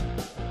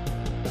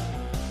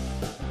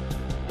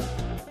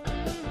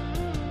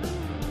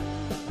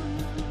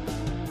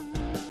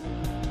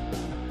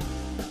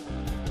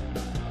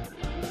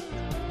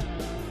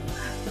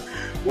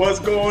What's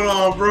going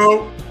on,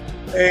 bro?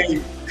 Hey.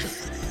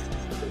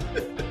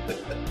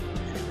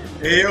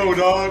 Hey, yo,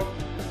 dog.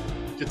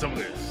 Get some of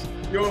this.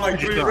 You're on like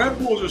 3 Red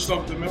Bulls or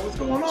something, man. What's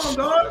going on,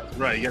 dog?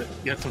 Right. You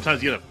gotta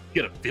sometimes you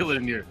gotta feel it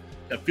in your,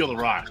 feel the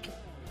rock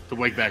to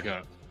wake back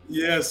up.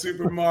 Yeah,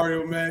 Super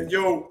Mario, man.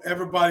 Yo,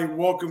 everybody,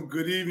 welcome.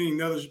 Good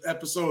evening. Another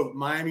episode of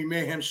Miami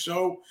Mayhem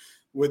Show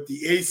with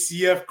the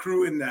ACF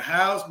crew in the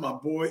house. My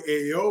boy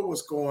AO,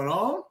 what's going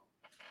on?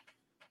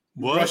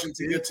 Rushing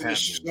to get to the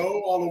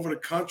show all over the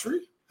country.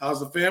 How's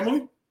the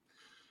family?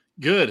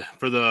 Good.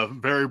 For the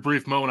very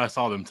brief moment I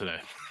saw them today.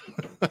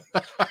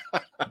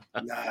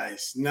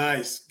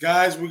 Nice.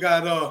 Guys, we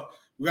got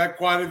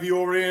quite a few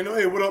over here.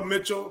 Hey, what up,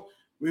 Mitchell?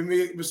 We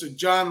meet Mr.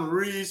 John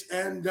Rees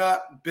and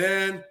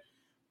Ben.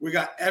 We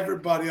got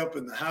everybody up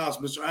in the house.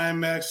 Mr.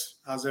 IMX,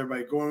 how's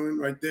everybody going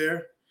right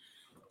there?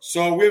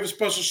 So we have a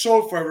special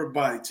show for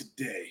everybody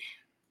today.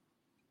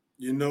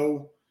 You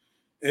know,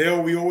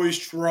 we always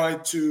try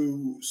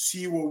to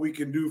see what we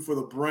can do for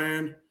the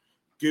brand,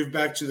 give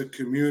back to the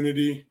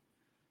community.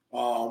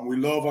 We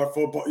love our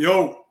football.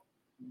 Yo,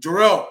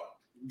 Jarrell,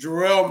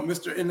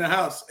 Mr. In the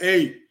house.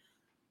 Hey,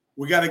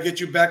 we got to get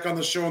you back on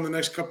the show in the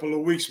next couple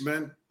of weeks,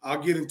 man.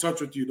 I'll get in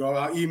touch with you, dog.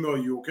 I'll email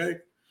you, okay?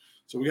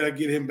 So we got to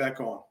get him back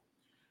on.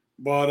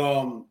 But,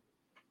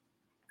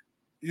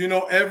 you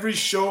know, every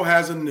show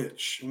has a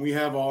niche, and we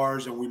have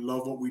ours, and we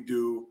love what we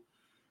do.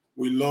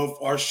 We love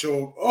our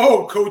show.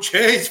 Oh, Coach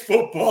Hayes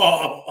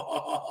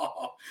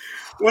football.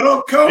 What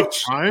up,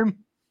 Coach? Time.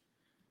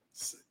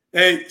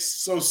 Hey,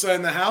 Sosa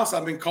in the house.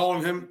 I've been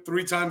calling him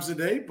 3 times a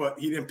day, but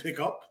he didn't pick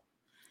up.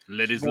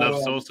 Ladies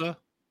love Sosa.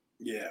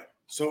 Yeah.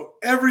 So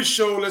every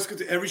show,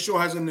 every show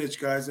has a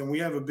niche, guys, and we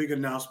have a big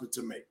announcement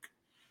to make.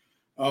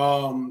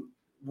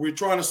 We're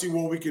trying to see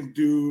what we can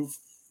do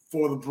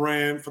for the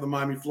brand, for the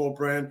Miami Flow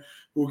brand,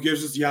 who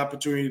gives us the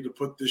opportunity to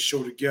put this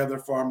show together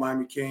for our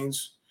Miami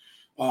Canes.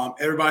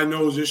 Everybody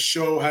knows this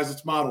show has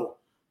its motto,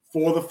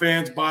 for the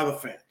fans, by the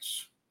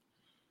fans.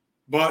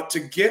 But to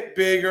get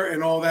bigger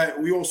and all that,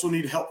 we also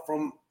need help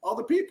from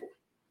other people.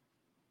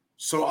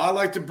 So I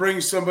like to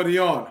bring somebody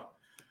on.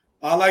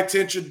 I'd like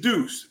to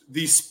introduce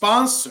the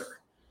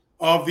sponsor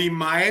of the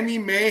Miami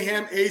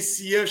Mayhem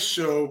ACF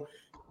show,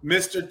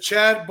 Mr.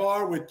 Chad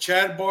Barr with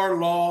Chad Barr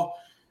Law,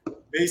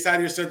 based out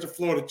of Central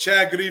Florida.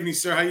 Chad, good evening,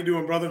 sir. How you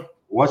doing, brother?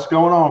 What's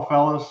going on,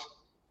 fellas?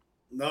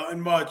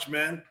 Nothing much,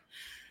 man.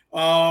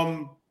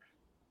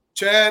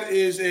 Chad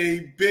is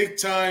a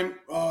big-time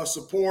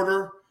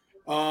supporter,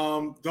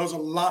 does a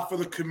lot for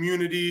the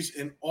communities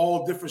in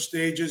all different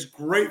stages,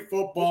 great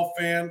football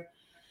fan,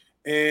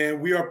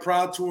 and we are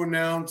proud to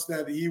announce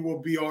that he will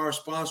be our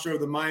sponsor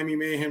of the Miami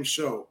Mayhem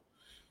show.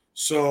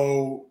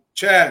 So,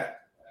 Chad.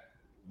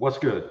 What's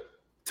good?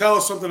 Tell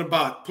us something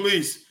about it.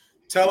 Please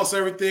tell us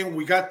everything.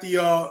 We got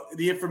the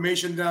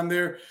information down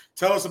there.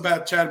 Tell us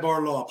about Chad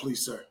Barr Law,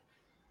 please, sir.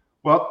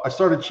 Well, I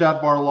started Chad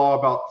Barr Law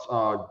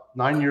about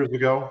 9 years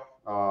ago.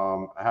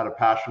 I had a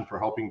passion for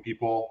helping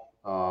people.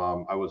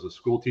 I was a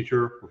school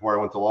teacher before I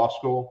went to law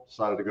school,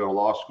 decided to go to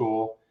law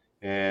school,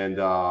 and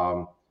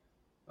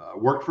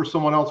worked for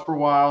someone else for a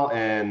while.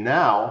 And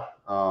now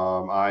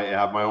I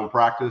have my own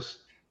practice,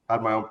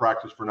 had my own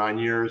practice for 9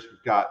 years.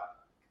 We've got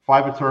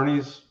 5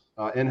 attorneys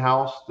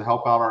in-house to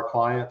help out our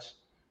clients.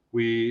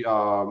 We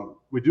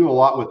do a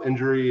lot with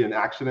injury and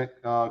accident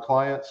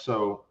clients,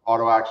 so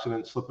auto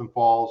accidents, slip and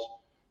falls.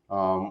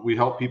 We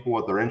help people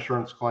with their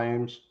insurance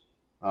claims.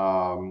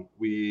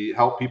 We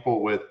help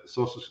people with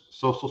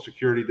social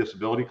security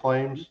disability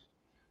claims.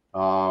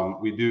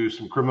 We do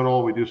some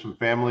criminal, we do some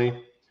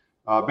family.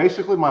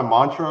 Basically, my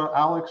mantra,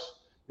 Alex,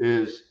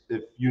 is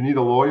if you need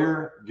a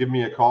lawyer, give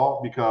me a call,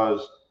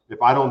 because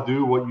if I don't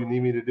do what you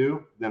need me to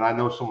do, then I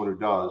know someone who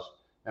does.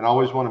 And I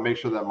always want to make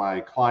sure that my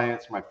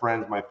clients, my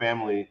friends, my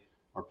family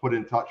are put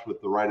in touch with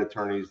the right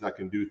attorneys that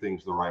can do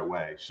things the right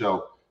way.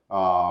 So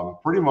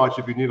pretty much,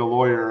 if you need a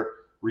lawyer,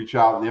 reach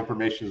out. The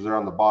information is there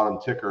on the bottom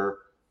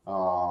ticker.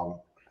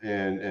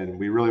 And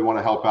we really want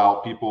to help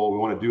out people. We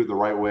want to do it the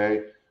right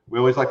way. We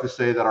always like to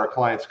say that our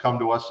clients come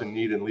to us in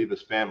need and leave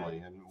as family.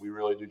 And we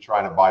really do try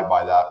and abide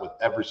by that with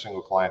every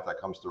single client that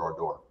comes through our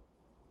door.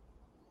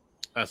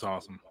 That's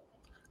awesome.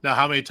 Now,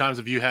 how many times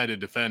have you had to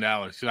defend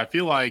Alex? Because I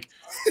feel like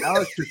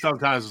Alex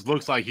sometimes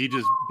looks like he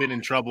just been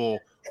in trouble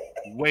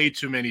way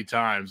too many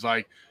times.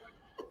 Like,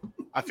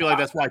 I feel like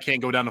that's why I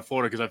can't go down to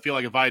Florida, because I feel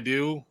like if I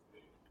do,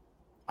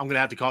 I'm going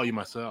to have to call you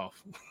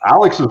myself.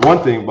 Alex is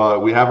one thing,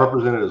 but we have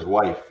represented his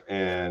wife,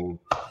 and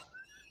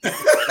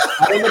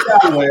not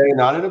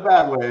in a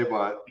bad way,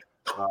 but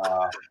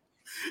yeah.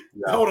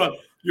 Hold on.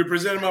 You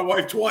presented my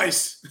wife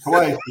twice.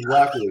 Twice,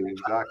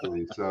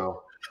 exactly.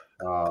 So,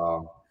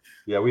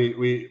 yeah,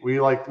 we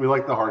like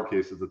the hard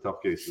cases, the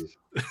tough cases.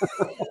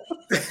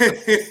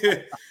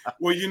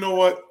 Well, you know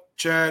what,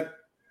 Chad?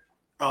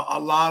 A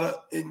lot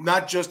of,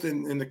 not just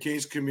in the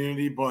case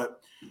community,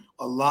 but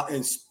a lot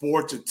in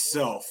sports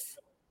itself.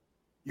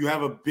 You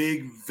have a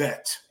big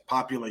vet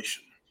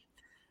population,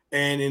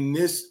 and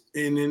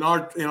in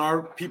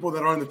our people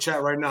that are in the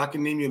chat right now, I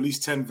can name you at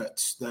least 10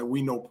 vets that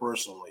we know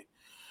personally.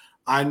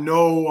 I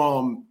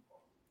know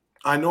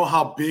I know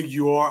how big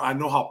you are. I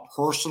know how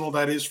personal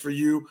that is for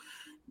you.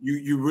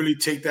 You really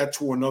take that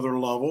to another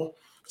level.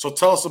 So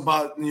tell us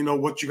about,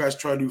 what you guys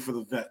try to do for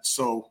the vets.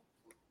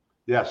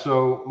 Yeah,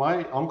 so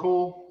my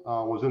uncle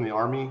was in the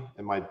Army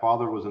and my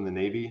father was in the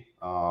Navy.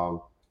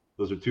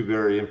 Those are two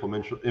very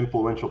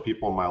influential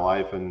people in my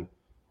life. And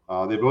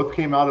they both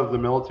came out of the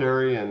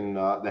military and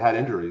they had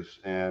injuries.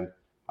 And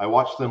I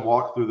watched them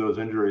walk through those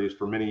injuries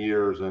for many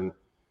years. And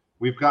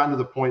we've gotten to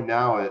the point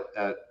now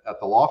at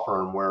the law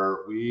firm where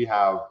we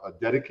have a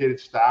dedicated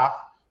staff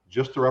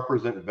just to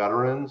represent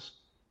veterans,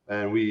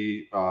 and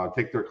we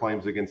take their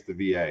claims against the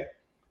VA.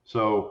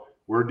 So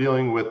we're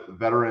dealing with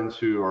veterans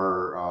who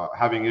are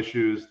having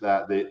issues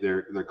that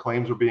their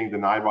claims are being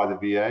denied by the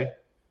VA.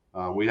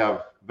 We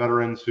have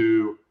veterans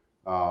who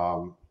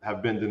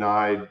have been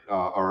denied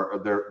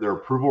or their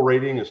approval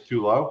rating is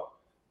too low.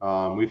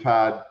 We've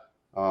had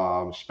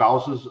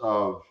spouses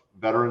of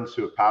veterans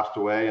who have passed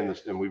away,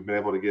 and we've been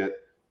able to get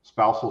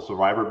spousal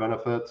survivor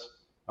benefits.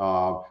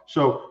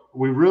 So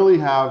we really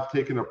have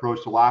taken an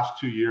approach the last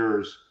 2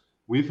 years.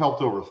 We've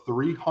helped over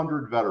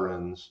 300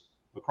 veterans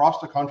across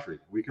the country.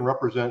 We can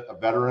represent a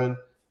veteran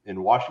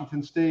in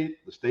Washington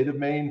State, the state of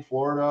Maine,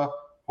 Florida,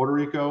 Puerto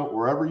Rico,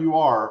 wherever you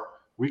are.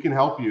 We can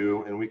help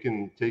you and we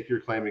can take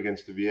your claim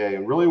against the VA.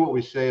 And really what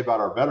we say about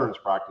our veterans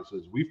practice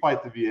is we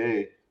fight the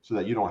VA so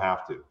that you don't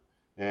have to.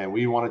 And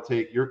we want to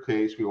take your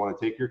case. We want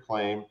to take your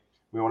claim.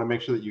 We want to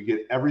make sure that you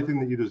get everything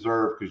that you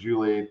deserve because you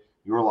laid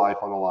your life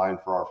on the line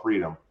for our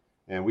freedom.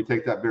 And we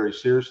take that very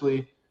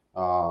seriously.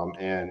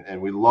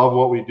 And we love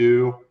what we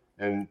do.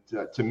 And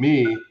to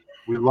me,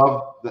 we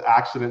love the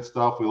accident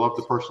stuff. We love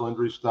the personal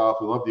injury stuff.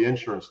 We love the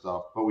insurance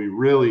stuff. But we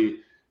really,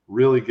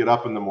 really get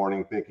up in the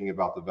morning thinking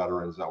about the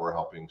veterans that we're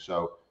helping.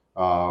 So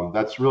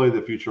that's really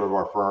the future of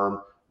our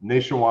firm.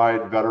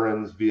 Nationwide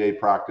veterans VA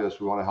practice.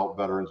 We want to help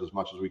veterans as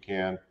much as we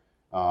can.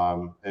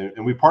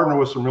 And we partner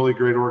with some really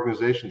great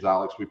organizations,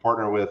 Alex. We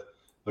partner with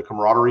the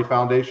Camaraderie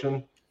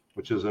Foundation,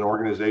 which is an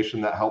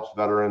organization that helps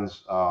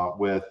veterans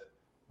with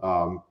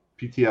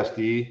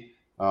PTSD.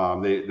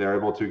 They're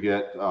able to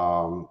get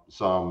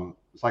some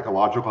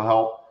psychological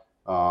help,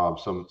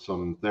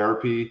 some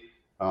therapy,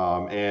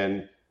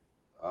 and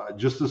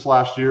just this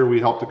last year, we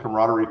helped the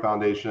Camaraderie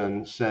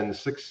Foundation send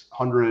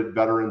 600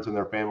 veterans and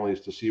their families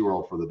to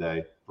SeaWorld for the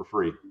day for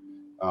free.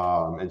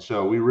 And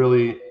so we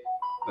really,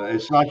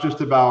 it's not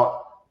just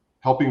about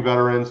helping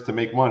veterans to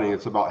make money.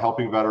 It's about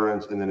helping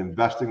veterans and then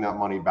investing that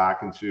money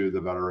back into the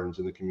veterans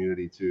in the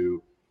community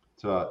to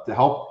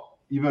help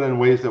even in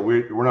ways that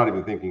we're not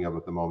even thinking of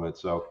at the moment.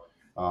 So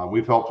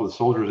we've helped with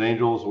Soldiers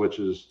Angels, which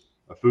is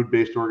a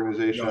food-based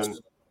organization, yes.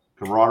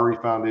 Camaraderie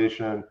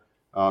Foundation.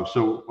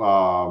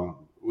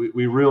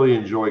 We really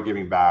enjoy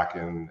giving back,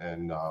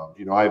 and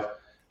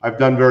I've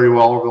done very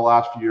well over the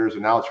last few years,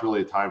 and now it's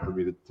really a time for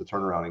me to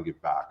turn around and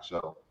give back.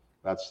 So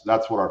that's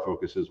what our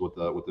focus is with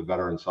the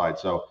veteran side.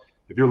 So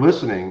if you're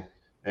listening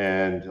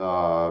and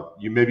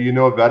you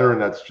know a veteran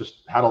that's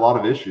just had a lot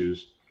of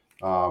issues,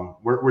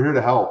 we're here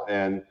to help,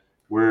 and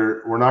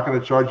we're not going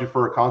to charge you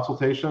for a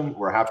consultation.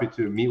 We're happy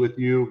to meet with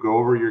you, go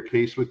over your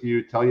case with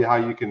you, tell you how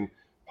you can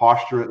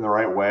posture it in the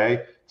right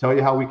way, tell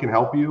you how we can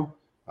help you,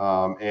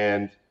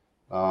 I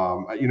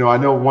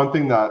know one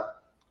thing that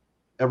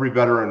every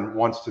veteran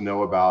wants to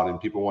know about,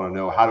 and people want to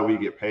know, how do we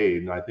get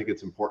paid? And I think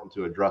it's important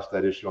to address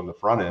that issue on the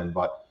front end.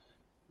 But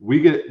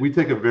we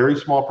take a very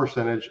small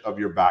percentage of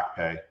your back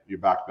pay, your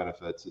back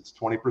benefits. It's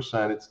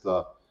 20%. It's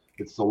the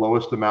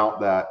lowest amount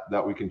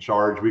that we can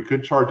charge. We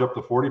could charge up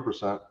to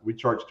 40%. We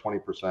charge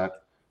 20%.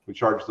 We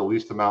charge the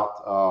least amount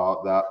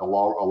that the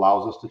law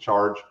allows us to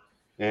charge,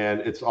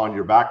 and it's on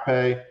your back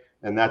pay,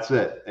 and that's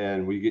it.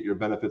 And we get your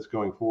benefits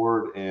going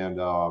forward, and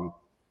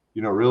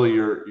really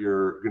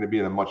you're going to be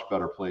in a much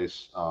better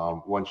place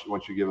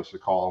once you give us a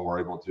call and we're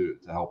able to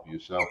help you.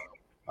 So,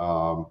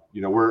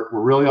 we're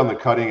really on the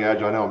cutting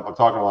edge. I know I'm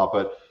talking a lot,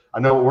 but I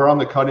know we're on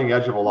the cutting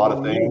edge of a lot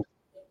of things.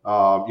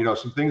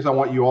 Some things I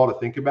want you all to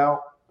think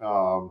about.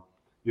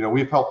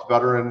 We've helped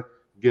veterans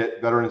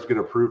get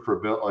approved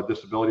for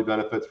disability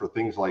benefits for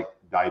things like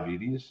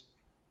diabetes,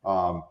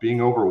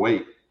 being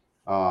overweight.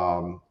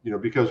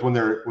 Because when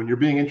you're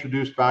being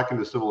introduced back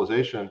into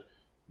civilization,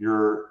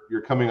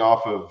 you're coming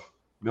off of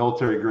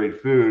military grade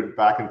food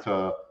back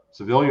into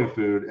civilian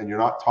food, and you're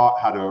not taught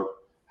how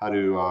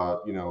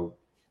to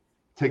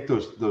take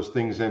those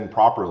things in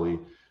properly.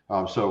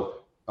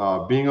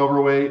 Being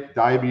overweight,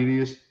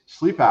 diabetes,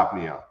 sleep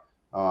apnea,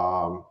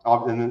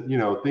 and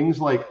then things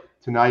like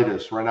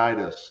tinnitus,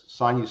 rhinitis,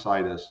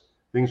 sinusitis,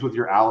 things with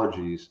your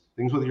allergies,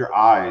 things with your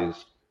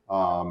eyes,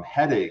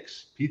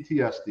 headaches,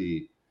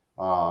 PTSD.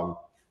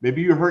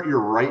 Maybe you hurt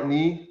your right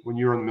knee when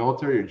you were in the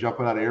military. You're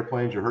jumping out of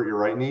airplanes. You hurt your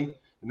right knee,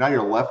 and now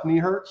your left knee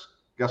hurts.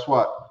 Guess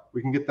what?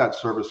 We can get that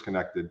service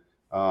connected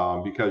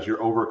because you're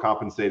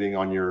overcompensating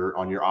on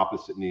your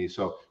opposite knee.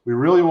 So we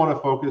really want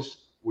to focus.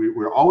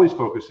 We're always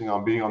focusing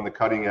on being on the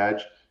cutting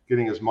edge,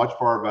 getting as much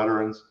for our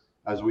veterans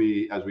as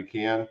we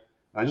can. And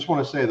I just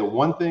want to say the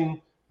one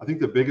thing, I think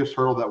the biggest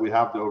hurdle that we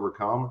have to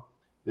overcome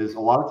is a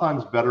lot of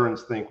times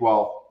veterans think,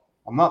 well,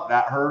 I'm not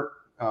that hurt.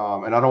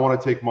 and I don't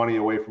want to take money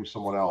away from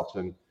someone else.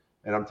 And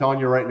I'm telling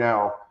you right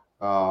now,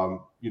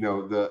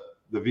 the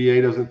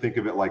VA doesn't think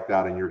of it like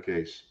that in your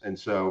case. And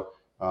so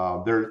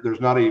there's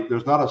not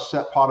a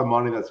set pot of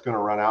money that's going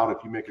to run out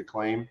if you make a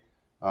claim.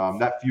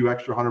 That few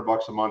extra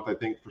 $100 a month, I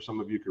think, for some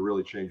of you could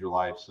really change your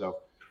life. So,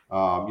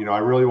 I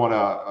really want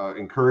to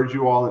encourage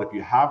you all that if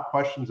you have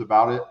questions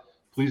about it,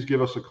 please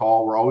give us a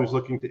call. We're always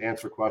looking to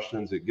answer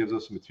questions. It gives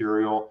us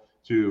material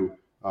to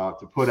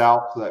put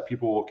out so that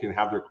people can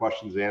have their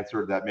questions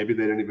answered that maybe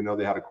they didn't even know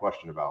they had a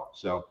question about.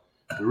 So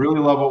we really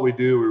love what we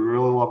do. We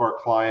really love our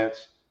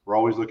clients. We're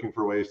always looking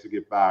for ways to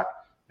give back.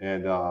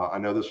 And I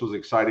know this was an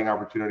exciting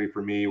opportunity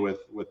for me with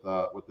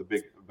the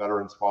big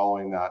veterans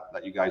following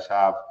that you guys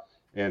have.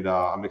 And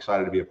I'm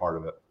excited to be a part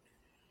of it.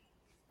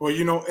 Well,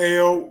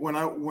 AO,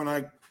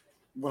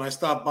 when I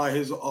stop by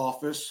his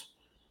office,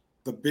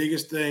 the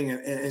biggest thing, and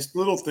it's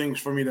little things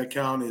for me that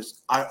count,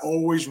 is I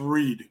always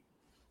read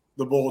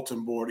the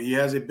bulletin board. He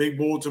has a big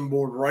bulletin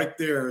board right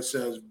there. It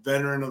says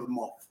Veteran of the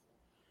Month.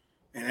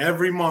 And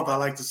every month I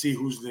like to see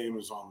whose name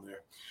is on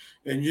there.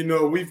 And,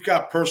 we've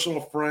got personal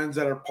friends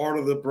that are part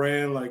of the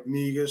brand like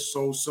Niga,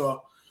 Sosa,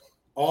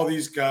 all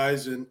these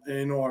guys. And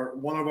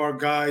one of our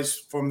guys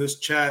from this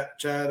Chad,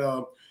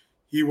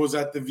 he was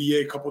at the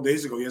VA a couple of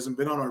days ago. He hasn't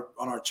been on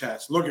our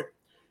chats. Look at,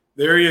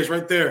 there he is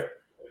right there.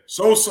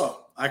 Sosa,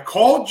 I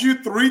called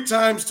you 3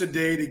 times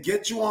today to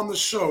get you on the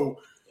show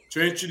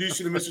to introduce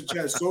you to Mr.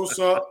 Chad.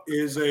 Sosa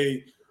is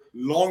a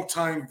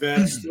longtime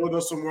vet, still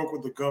does some work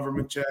with the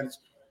government, Chad. His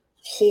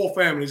whole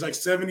family. He's like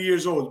 70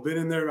 years old. He's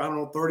been in there,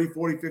 30,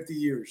 40, 50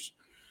 years.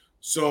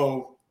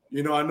 So,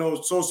 I know,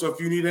 Sosa, if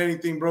you need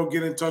anything, bro,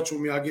 get in touch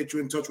with me. I'll get you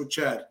in touch with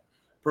Chad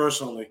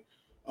personally.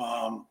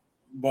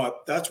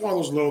 But that's one of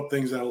those little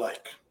things that I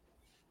like.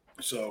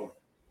 So.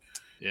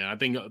 Yeah, I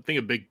think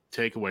a big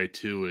takeaway,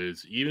 too,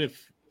 is even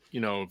if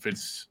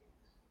it's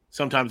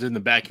sometimes in the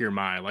back of your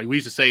mind, like we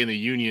used to say in the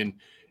union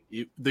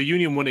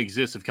wouldn't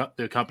exist if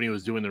the company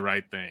was doing the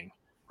right thing.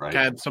 Right.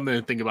 Kind of something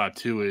to think about,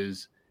 too,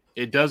 is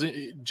it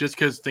doesn't just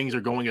because things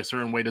are going a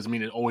certain way doesn't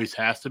mean it always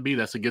has to be.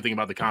 That's the good thing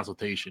about the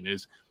consultation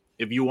is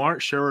if you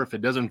aren't sure, if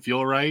it doesn't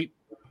feel right,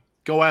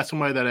 go ask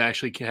somebody that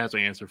actually has an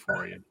answer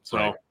for you. So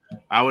right.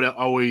 I would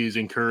always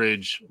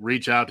encourage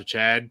reach out to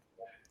Chad,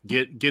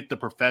 get the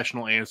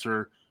professional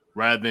answer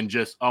rather than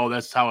just, oh,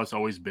 that's how it's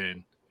always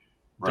been.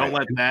 Right. Don't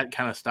let that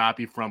kind of stop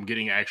you from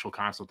getting actual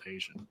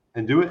consultation.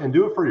 And do it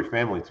for your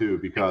family too,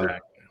 because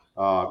exactly.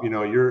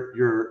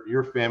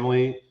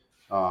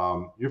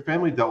 Your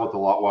family dealt with a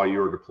lot while you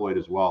were deployed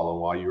as well and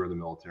while you were in the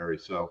military.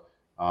 So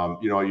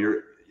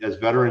you're as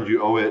veterans,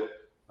 you owe it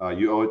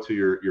to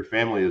your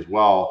family as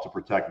well to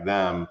protect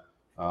them.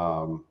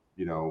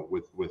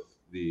 With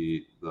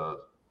the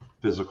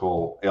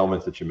physical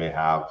ailments that you may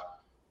have.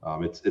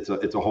 It's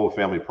a whole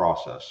family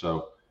process.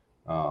 So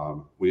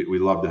we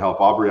love to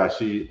help. Aubrey, I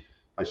see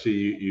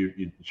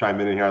you chime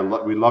in here.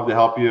 We'd love to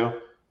help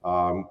you.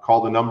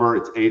 Call the number.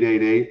 It's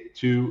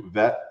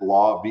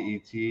 888-2-VET-LAW,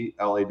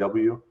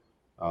 VET-LAW.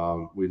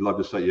 We'd love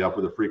to set you up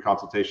with a free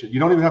consultation. You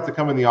don't even have to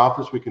come in the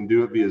office. We can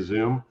do it via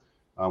Zoom.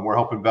 We're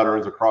helping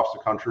veterans across the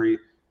country,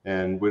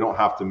 and we don't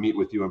have to meet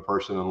with you in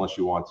person unless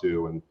you want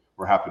to, and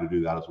we're happy to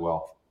do that as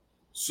well.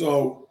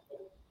 So,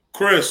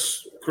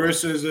 Chris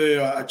is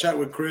I chat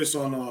with Chris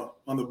on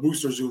the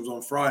booster Zooms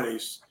on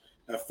Fridays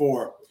at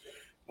 4.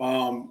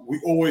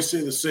 We always say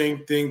the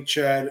same thing,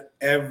 Chad.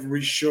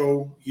 Every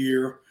show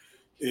here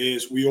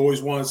is we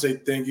always want to say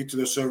thank you to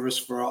the service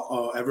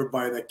for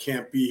everybody that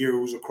can't be here,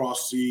 who's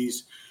across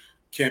seas,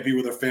 can't be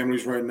with their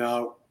families right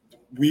now.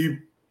 We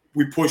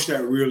push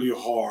that really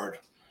hard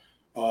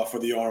for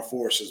the armed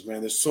forces, man.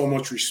 There's so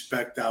much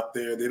respect out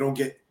there. They don't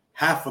get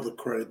half of the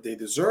credit they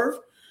deserve,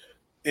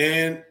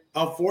 and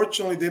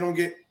unfortunately, they don't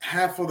get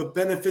half of the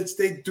benefits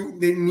they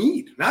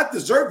need. Not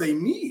deserve, they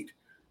need.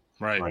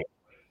 Right. I'm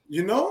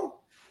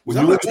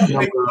not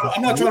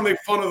trying to make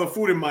fun of the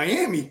food in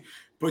Miami,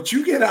 but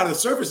you get out of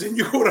service and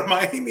you go to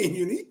Miami and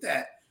you need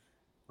that.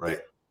 Right.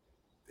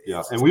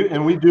 Yeah. And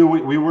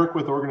we work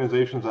with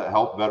organizations that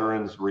help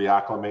veterans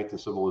reacclimate to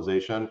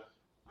civilization,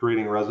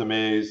 creating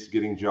resumes,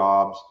 getting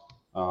jobs.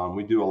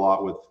 We do a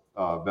lot with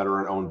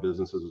veteran-owned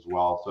businesses as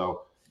well.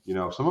 So,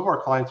 some of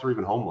our clients are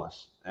even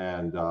homeless,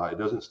 and it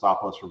doesn't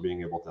stop us from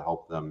being able to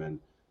help them. And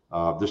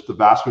just the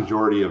vast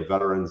majority of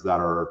veterans that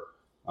are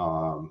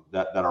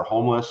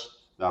homeless,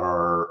 that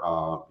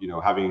are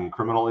having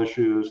criminal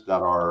issues,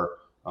 that are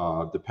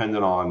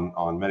dependent on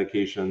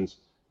medications.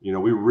 We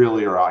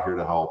really are out here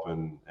to help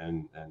and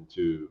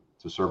to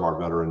serve our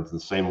veterans the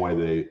same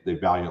way they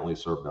valiantly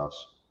served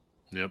us.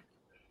 Yep,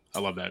 I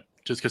love that.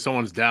 Just because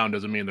someone's down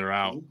doesn't mean they're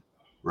out.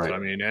 Right. So, I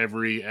mean,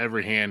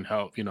 every hand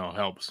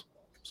helps.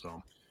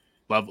 So.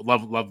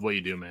 Love what you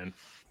do, man.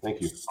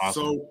 Thank you.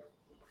 Awesome. So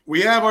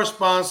we have our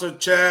sponsor,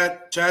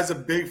 Chad. Chad's a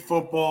big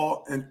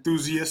football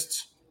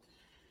enthusiast.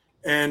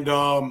 And,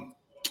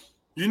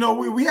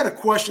 we had a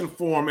question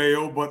for him,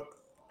 AO, but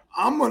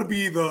I'm going to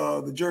be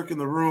the jerk in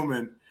the room,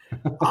 and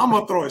I'm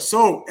going to throw it.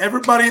 So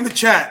everybody in the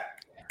chat,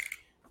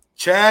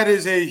 Chad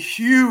is a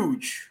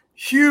huge,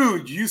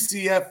 huge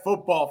UCF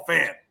football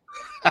fan.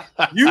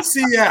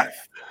 UCF.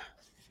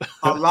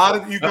 A lot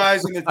of you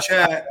guys in the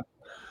chat.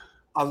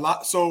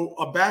 So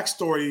a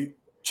backstory.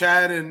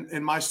 Chad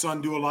and my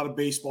son do a lot of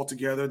baseball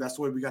together. That's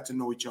the way we got to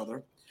know each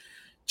other.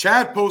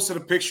 Chad posted a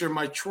picture of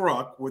my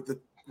truck with the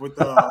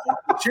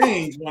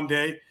chains one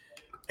day,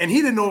 and he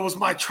didn't know it was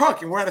my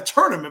truck, and we're at a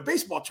tournament,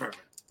 baseball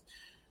tournament.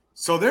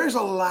 So there's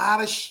a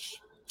lot of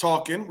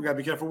talking. We got to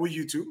be careful with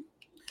YouTube.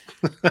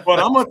 But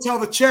I'm going to tell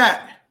the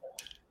chat,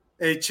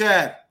 hey,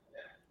 Chad,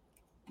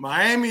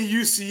 Miami,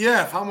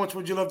 UCF, how much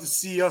would you love to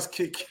see us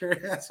kick your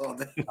ass all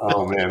day?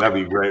 Oh, man, that'd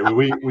be great.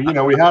 We had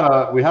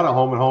a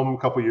home and home a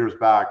couple years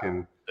back,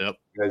 and you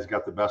guys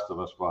got the best of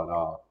us, but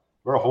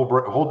we're a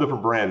whole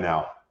different brand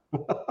now.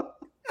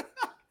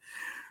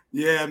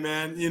 Yeah,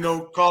 man.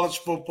 College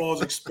football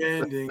is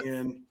expanding,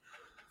 and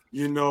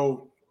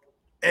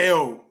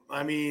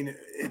I mean,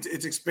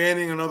 it's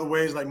expanding in other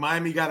ways. Like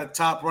Miami got a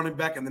top running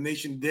back in the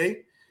nation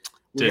today.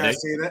 We gotta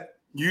say that.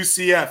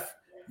 UCF,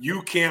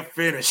 you can't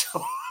finish.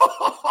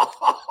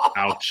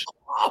 Ouch.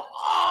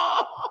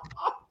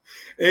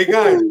 Hey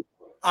guys,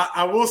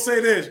 I will say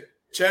this,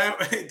 Chad,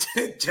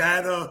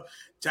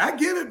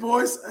 give it,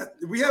 boys.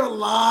 We had a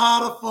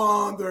lot of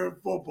fun during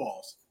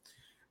footballs.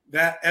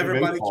 That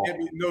everybody can't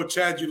be. No,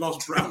 Chad, you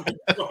lost Brown.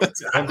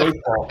 And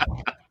baseball.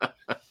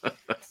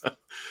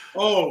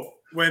 Oh,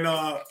 when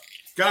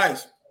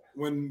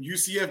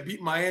UCF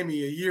beat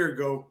Miami a year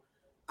ago,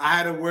 I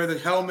had to wear the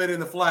helmet and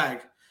the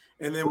flag.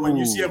 And then when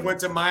UCF went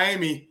to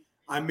Miami,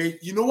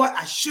 you know what?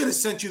 I should have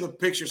sent you the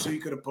picture so you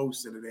could have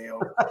posted it,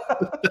 AO.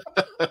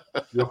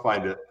 You'll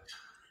find it.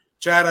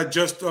 Chad, I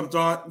just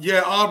thought,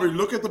 yeah, Aubrey,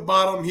 look at the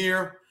bottom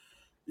here.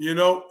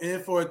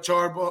 Info at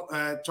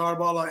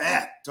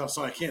charbala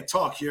sorry, I can't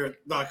talk here,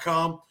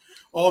 .com.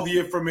 All the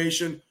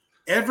information.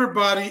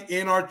 Everybody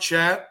in our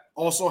chat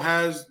also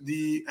has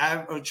the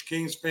Average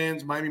Kings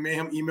fans Miami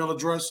Mayhem email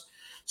address.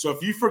 So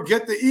if you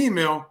forget the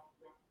email,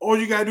 all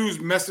you gotta do is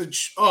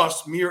message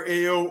us, me or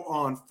AO,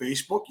 on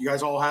Facebook. You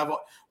guys all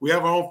we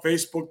have our own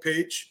Facebook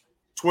page,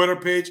 Twitter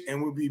page,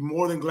 and we'll be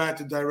more than glad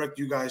to direct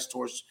you guys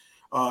towards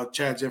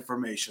Chad's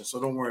information. So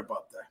don't worry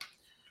about that.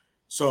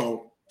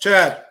 So,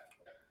 Chad,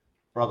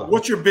 brother,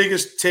 what's your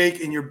biggest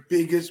take and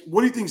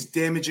what do you think is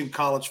damaging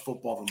college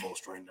football the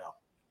most right now?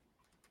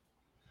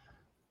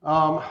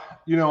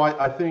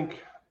 I think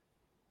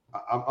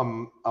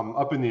I'm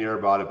up in the air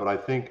about it, but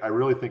I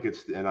really think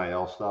it's the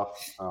NIL stuff.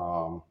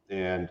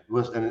 And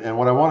listen, and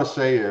what I want to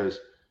say is,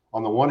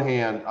 on the one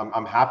hand,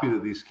 I'm happy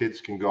that these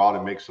kids can go out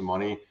and make some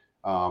money.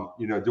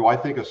 Do I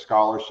think a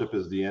scholarship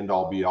is the end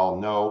all be all?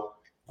 No,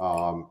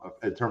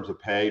 in terms of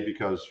pay,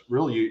 because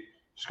really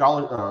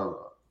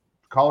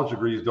college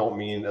degrees don't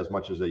mean as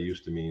much as they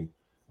used to mean.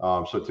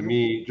 So to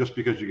me, just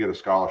because you get a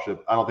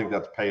scholarship, I don't think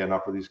that's pay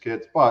enough for these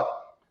kids. But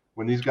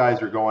when these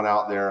guys are going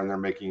out there and they're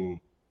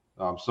making,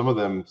 some of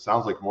them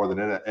sounds like more than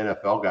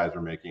NFL guys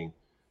are making.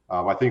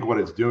 I think what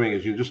it's doing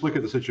is, you just look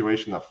at the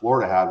situation that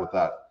Florida had with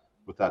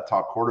that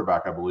top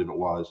quarterback, I believe it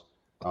was,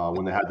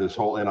 when they had this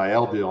whole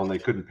NIL deal and they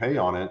couldn't pay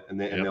on it, and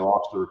they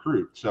lost the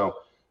recruit. So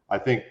I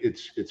think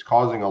it's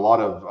causing a lot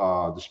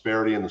of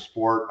disparity in the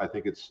sport. I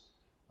think it's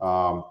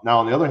now,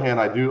 on the other hand,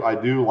 I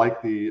do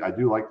like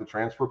the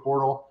transfer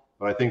portal,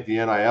 but I think the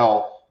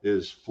NIL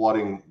is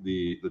flooding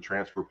the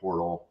transfer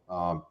portal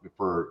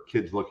for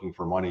kids looking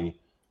for money,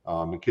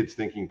 and kids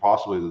thinking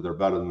possibly that they're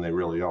better than they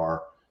really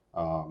are.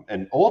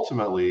 And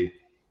ultimately,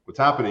 what's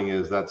happening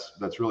is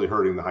that's really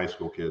hurting the high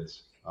school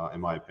kids,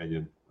 in my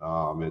opinion.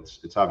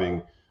 It's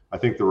having, I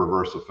think, the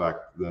reverse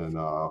effect than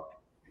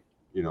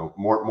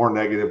more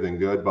negative than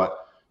good.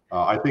 But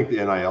I think the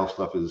NIL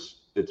stuff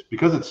it's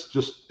because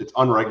it's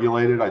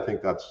unregulated. I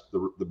think that's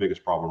the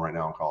biggest problem right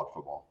now in college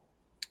football.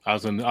 I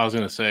was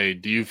gonna say,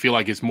 do you feel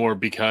like it's more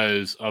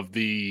because of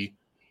the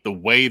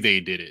way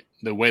they did it,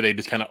 the way they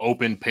just kind of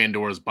opened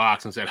Pandora's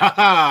box and said, "Ha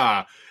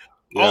ha,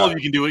 all of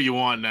you can do what you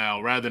want now,"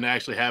 rather than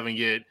actually having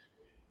it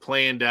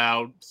planned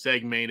out,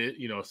 segmented,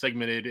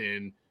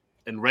 and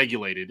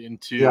regulated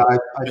into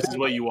this is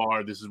what you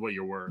are, this is what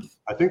you're worth.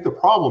 I think the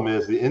problem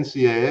is the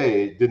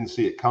NCAA didn't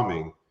see it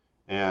coming,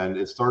 and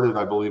it started,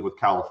 I believe, with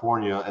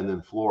California and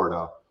then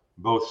Florida.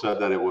 Both said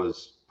that it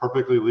was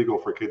perfectly legal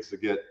for kids to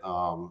get,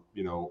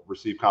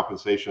 receive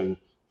compensation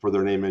for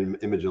their name,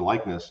 image, and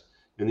likeness.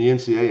 And the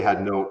NCAA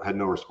had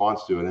no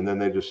response to it. And then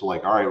they just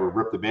like, all right, we'll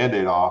rip the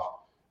Band-Aid off,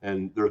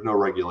 and there's no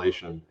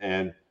regulation.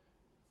 And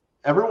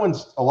a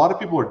lot of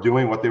people are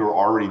doing what they were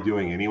already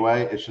doing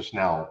anyway. It's just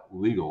now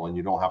legal, and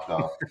you don't have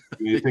to.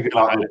 You think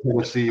about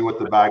Tennessee with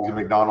the bags of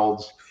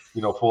McDonald's,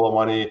 full of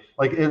money.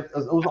 Like it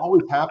was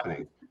always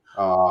happening.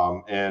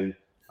 And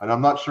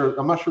I'm not sure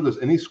there's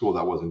any school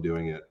that wasn't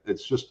doing it.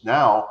 It's just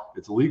now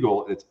it's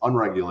legal, it's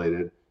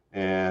unregulated,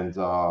 and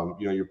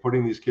you're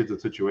putting these kids in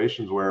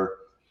situations where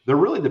they're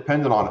really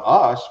dependent on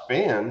us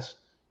fans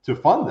to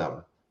fund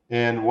them.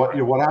 And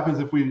what happens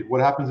if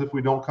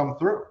we don't come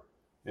through?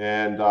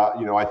 And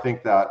I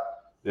think that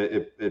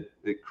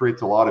it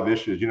creates a lot of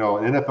issues. An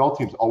NFL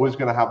team's always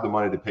going to have the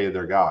money to pay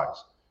their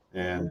guys,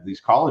 and these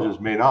colleges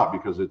may not,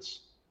 because it's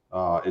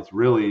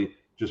really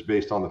just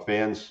based on the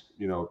fans,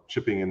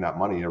 chipping in that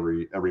money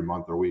every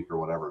month or week or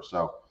whatever.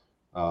 So,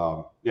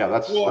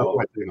 that's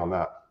my take on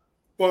that.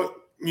 But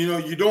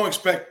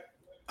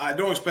I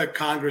don't expect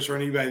Congress or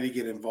anybody to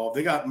get involved.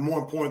 They got more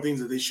important things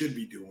that they should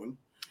be doing.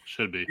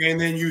 Should be. And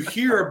then you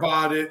hear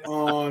about it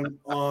on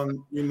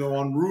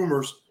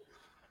rumors.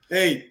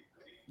 Hey,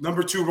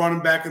 number 2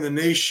 running back in the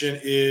nation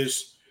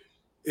is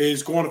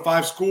going to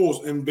 5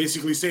 schools and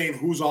basically saying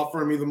who's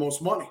offering me the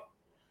most money.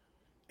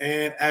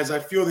 And as I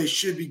feel they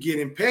should be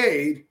getting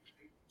paid,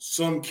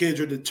 some kids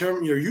are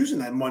determined you're using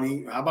that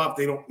money. How about if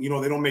they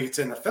don't make it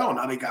to NFL?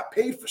 Now they got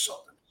paid for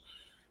something.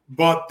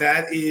 But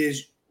that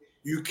is,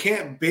 you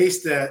can't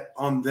base that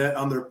on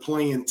their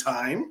playing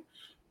time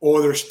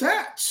or their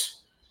stats.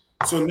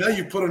 So now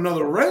you put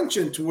another wrench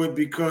into it,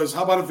 because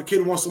how about if a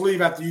kid wants to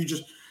leave after you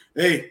just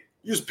paid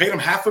them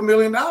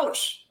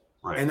 $500,000,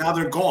 right, and now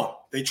they're gone.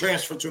 They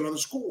transfer to another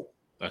school.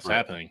 That's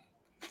happening.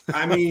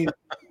 I mean,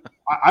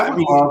 I would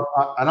love,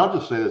 and I'll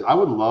just say this, I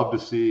would love to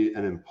see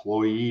an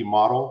employee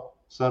model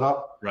set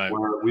up, right,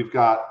 where we've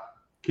got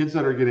kids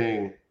that are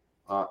getting,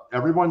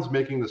 everyone's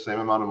making the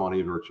same amount of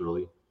money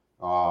virtually.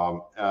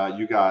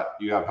 You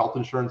have health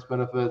insurance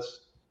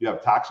benefits, you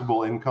have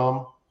taxable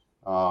income.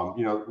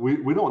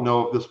 We don't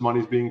know if this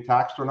money's being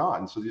taxed or not,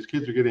 and so these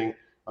kids are getting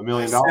 $1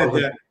 million.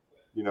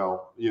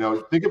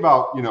 Think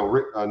about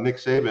Nick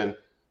Saban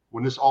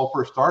when this all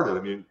first started.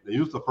 I mean, he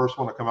was the first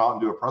one to come out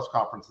and do a press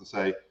conference and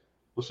say,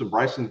 "Listen,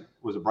 Bryson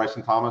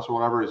Thomas or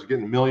whatever is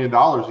getting $1 million.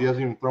 He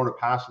hasn't even thrown a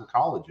pass in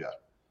college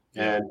yet."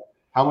 Yeah. And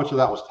how much of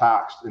that was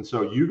taxed? And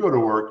so you go to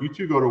work, you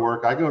two go to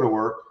work, I go to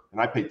work, and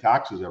I pay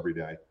taxes every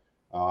day.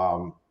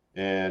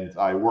 And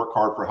I work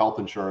hard for health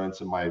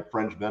insurance and my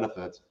fringe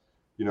benefits.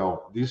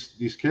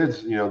 These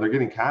kids, they're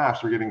getting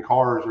cash, they're getting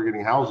cars, they're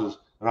getting houses,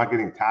 they're not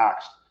getting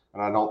taxed.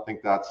 And I don't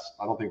think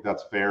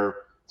that's fair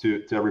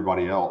to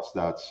everybody else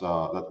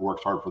that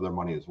works hard for their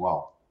money as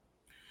well.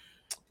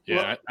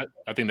 Yeah,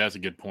 I think that's a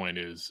good point.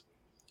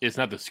 It's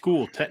not the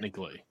school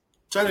technically.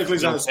 Technically,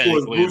 it's not the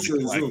school.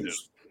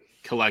 It's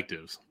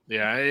collectives.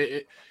 Yeah,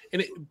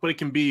 but it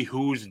can be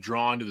who's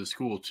drawn to the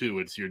school too.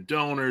 It's your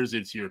donors,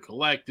 it's your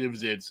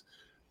collectives,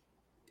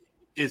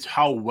 it's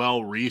how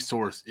well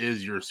resourced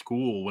is your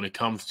school when it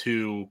comes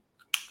to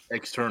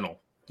external,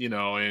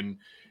 and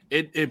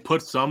it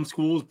puts some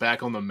schools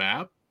back on the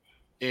map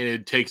and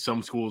it takes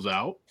some schools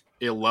out.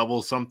 It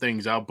levels some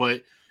things out,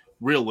 but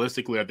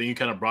realistically, I think you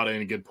kind of brought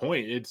in a good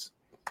point. It's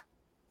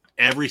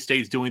every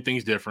state's doing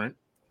things different.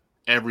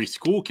 Every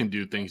school can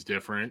do things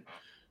different.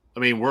 I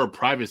mean, we're a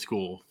private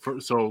school,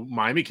 so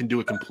Miami can do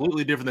it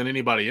completely different than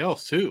anybody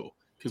else too,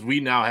 because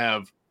we now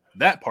have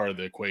that part of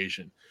the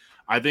equation.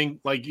 I think,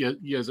 like you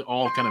guys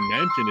all kind of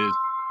mentioned, is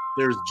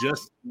there's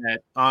just that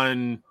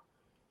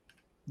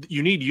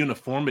you need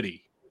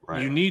uniformity.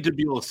 Right. You need to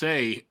be able to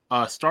say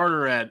a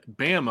starter at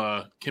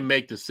Bama can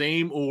make the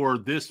same or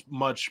this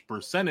much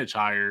percentage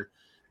higher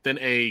than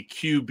a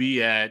QB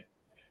at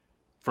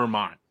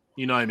Vermont.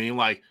 You know what I mean?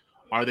 Like,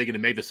 are they going to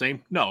make the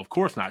same? No, of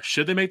course not.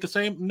 Should they make the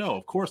same? No,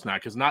 of course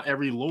not, because not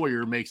every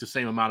lawyer makes the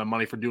same amount of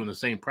money for doing the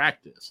same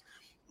practice.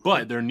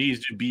 But there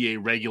needs to be a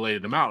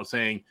regulated amount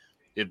saying,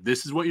 if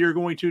this is what you're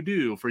going to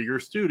do for your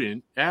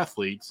student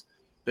athletes,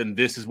 then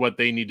this is what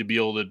they need to be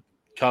able to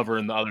cover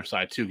in the other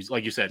side too. Because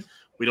like you said,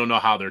 we don't know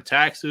how their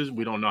taxes,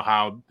 we don't know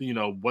how,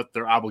 what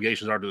their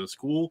obligations are to the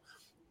school.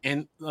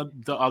 And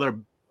the other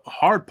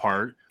hard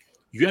part,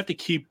 you have to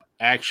keep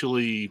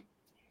actually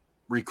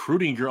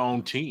recruiting your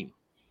own team.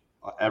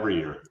 Every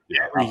year.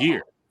 Yeah. Every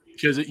year.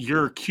 Because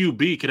your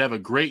QB could have a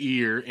great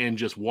year and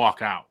just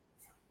walk out.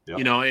 Yep.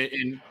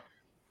 And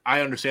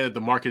I understand that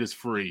the market is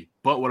free,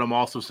 but what I'm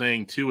also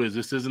saying too is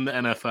this isn't the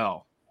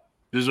NFL.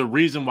 There's a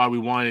reason why we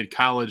wanted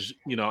college,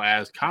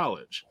 as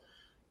college.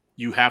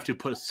 You have to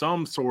put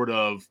some sort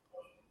of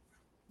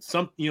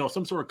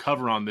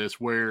cover on this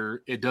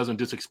where it doesn't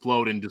just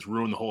explode and just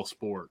ruin the whole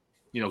sport.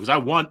 Because I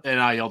want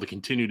NIL to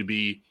continue to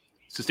be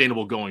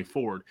sustainable going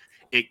forward.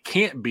 It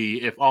can't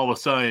be if all of a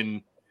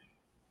sudden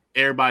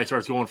everybody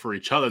starts going for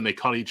each other and they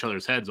cut each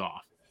other's heads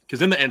off. Because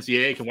then the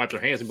NCAA can wipe their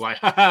hands and be like,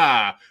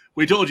 ha,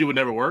 we told you it would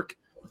never work.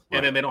 Right.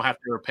 And then they don't have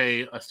to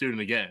pay a student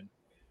again.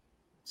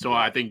 So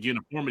I think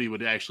uniformity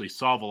would actually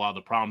solve a lot of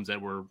the problems that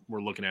we're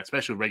looking at,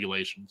 especially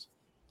regulations.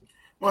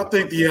 Well, I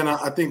think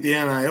the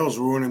NIL is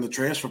ruining the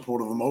transfer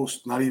portal the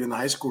most, not even the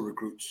high school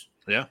recruits.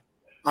 Yeah.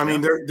 I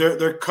mean,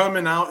 they're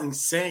coming out and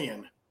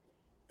saying,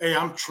 hey,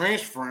 I'm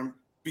transferring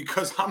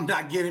because I'm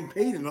not getting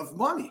paid enough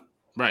money.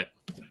 Right.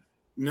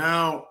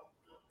 Now,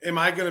 am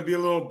I going to be a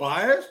little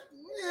biased?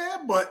 Yeah,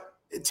 but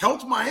it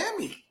helps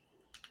Miami.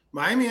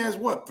 Miami has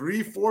what,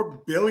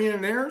 3-4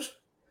 billionaires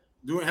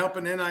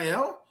helping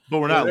NIL? But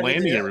we're not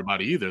landing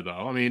everybody either,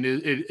 though. I mean,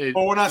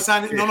 but we're not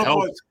signing. But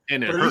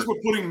at least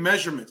we're putting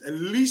measurements. At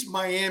least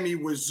Miami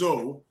with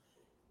Zoe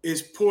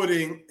is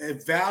putting a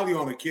value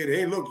on a kid.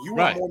 Hey, look, you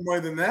want more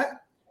money than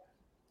that?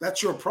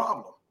 That's your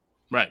problem.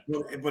 Right.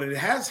 But it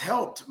has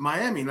helped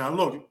Miami. Now,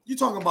 look, you're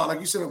talking about, like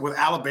you said, with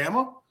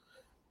Alabama.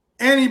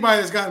 Anybody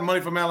that's gotten money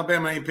from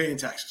Alabama ain't paying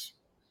taxes.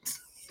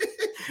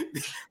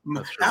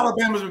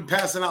 Alabama's been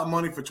passing out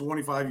money for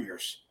 25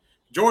 years.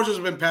 Georgia's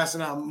been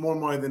passing out more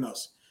money than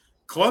us.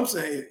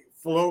 Clemson,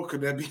 Flo,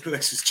 could that be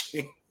Alexis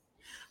King?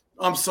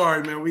 I'm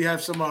sorry, man. We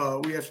have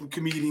some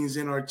comedians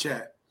in our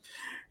chat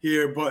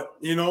here, but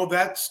it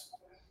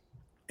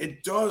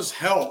does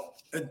help.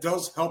 It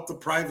does help the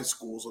private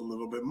schools a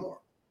little bit more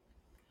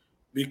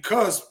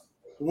because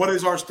what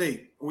is our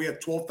state? We have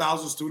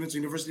 12,000 students at the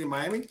University of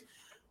Miami.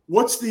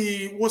 What do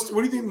you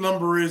think the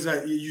number is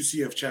at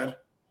UCF, Chad?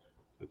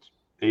 It's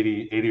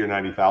 80 or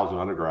 90,000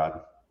 undergrad.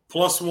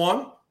 Plus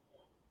one.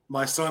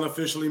 My son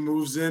officially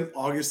moves in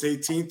August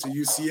 18th to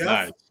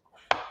UCF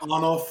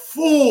on a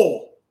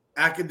full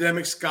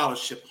academic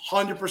scholarship,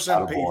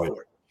 100% paid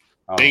for it.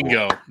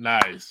 Bingo.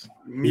 Nice.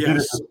 He did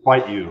it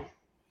despite you.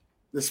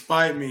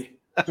 Despite me.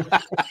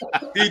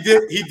 He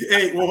did.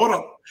 Hey, well, hold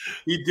up.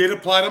 He did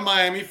apply to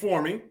Miami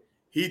for me.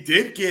 He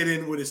did get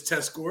in with his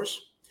test scores.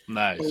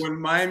 Nice. But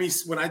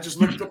when I just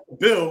looked up the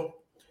bill,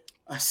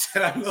 I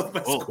said, I love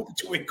my school,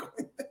 but you ain't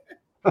going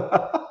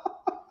there.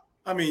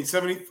 I mean,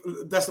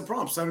 that's the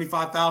problem,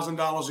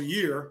 $75,000 a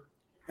year.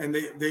 And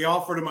they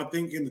offered him, I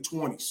think, in the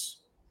 20s.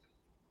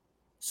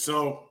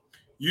 So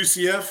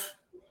UCF,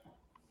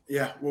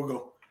 yeah, we'll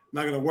go.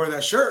 Not going to wear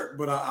that shirt,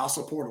 but I'll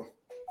support him.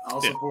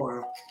 I'll support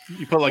him.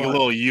 You put like a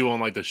little U on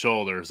like the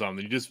shoulder or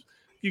something.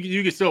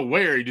 You can still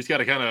wear it. You just got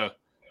to kind of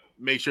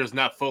make sure it's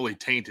not fully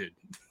tainted.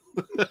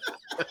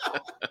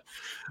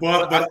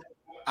 But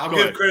I'll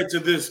give credit to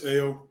this,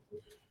 Ayo.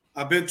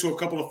 I've been to a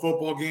couple of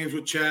football games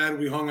with Chad.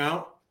 We hung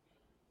out.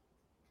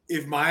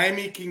 If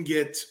Miami can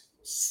get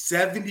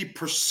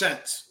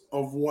 70%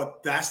 of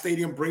what that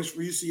stadium brings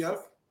for UCF,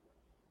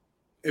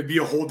 it'd be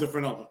a whole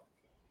different level.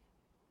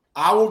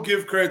 I will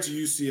give credit to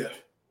UCF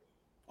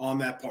on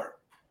that part.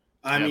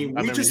 I mean,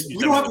 we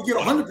don't have to get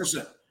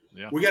 100%.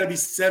 Yeah. We got to be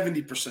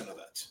 70% of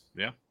that.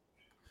 Yeah.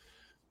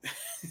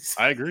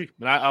 I agree.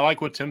 And I like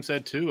what Tim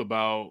said, too,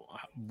 about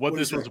what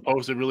this was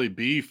supposed to really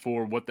be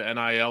for what the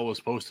NIL was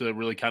supposed to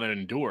really kind of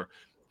endure.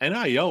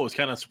 NIL was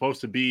kind of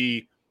supposed to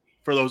be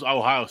for those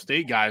Ohio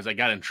State guys that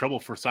got in trouble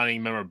for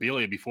signing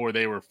memorabilia before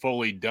they were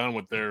fully done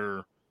with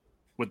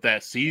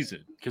that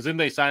season. Because then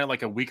they signed it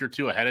like a week or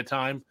two ahead of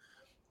time.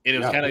 And it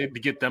was kind of to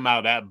get them out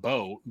of that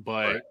boat.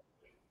 But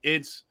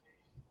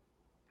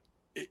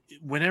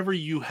whenever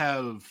you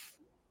have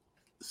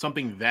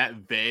something that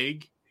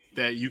vague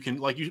that you can,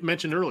 like you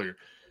mentioned earlier,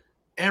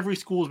 every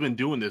school's been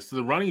doing this. So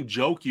the running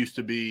joke used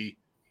to be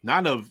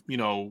not of,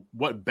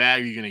 what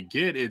bag you're going to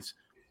get. It's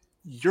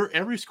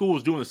every school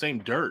was doing the same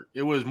dirt.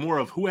 It was more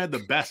of who had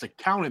the best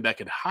accountant that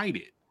could hide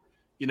it,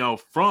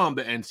 from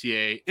the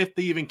NCAA, if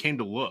they even came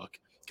to look.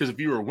 Because if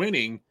you were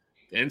winning,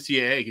 the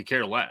NCAA could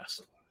care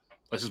less.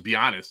 Let's just be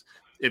honest.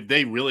 If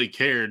they really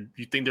cared,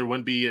 you think there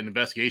wouldn't be an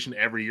investigation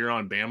every year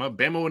on Bama?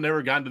 Bama would never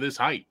have gotten to this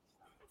height.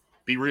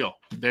 Be real.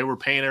 They were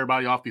paying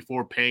everybody off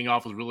before paying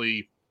off was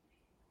really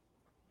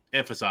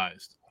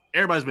emphasized.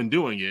 Everybody's been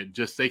doing it.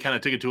 Just they kind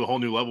of took it to a whole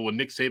new level with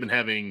Nick Saban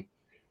having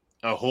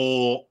a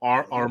whole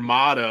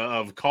armada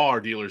of car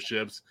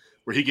dealerships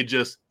where he could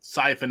just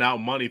siphon out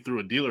money through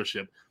a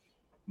dealership.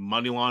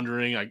 Money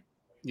laundering,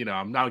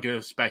 I'm not going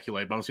to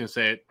speculate, but I'm just going to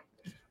say it.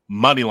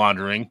 Money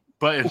laundering.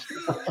 But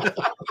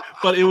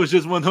but it was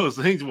just one of those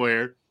things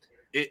where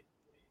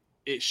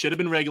it should have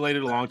been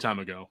regulated a long time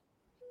ago.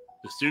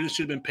 The students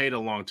should have been paid a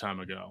long time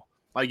ago.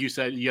 Like you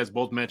said, you guys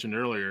both mentioned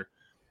earlier,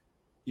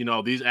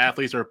 these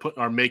athletes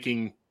are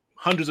making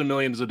hundreds of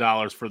millions of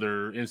dollars for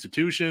their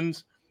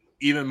institutions,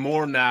 even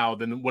more now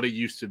than what it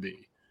used to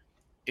be.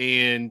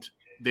 And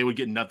they would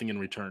get nothing in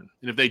return.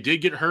 And if they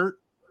did get hurt,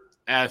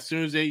 as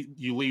soon as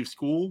you leave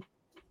school,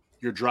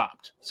 you're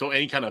dropped. So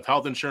any kind of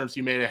health insurance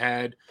you may have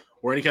had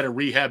or any kind of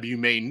rehab you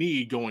may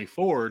need going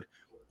forward,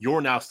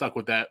 you're now stuck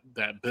with that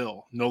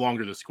bill, no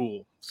longer the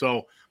school.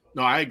 So,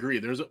 no, I agree.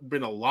 There's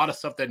been a lot of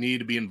stuff that needed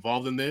to be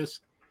involved in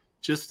this.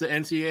 Just the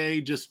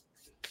NCAA just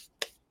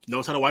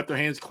knows how to wipe their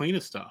hands clean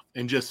of stuff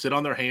and just sit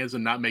on their hands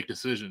and not make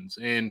decisions.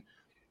 And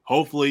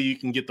hopefully you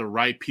can get the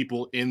right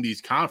people in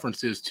these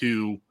conferences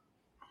to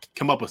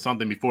come up with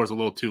something before it's a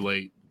little too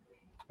late.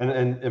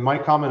 And my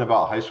comment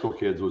about high school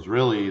kids was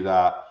really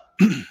that,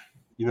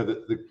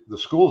 the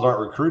schools aren't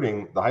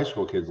recruiting the high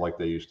school kids like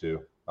they used to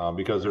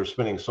because they're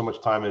spending so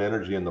much time and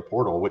energy in the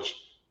portal, which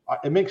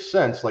it makes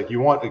sense. Like you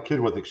want a kid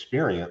with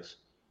experience.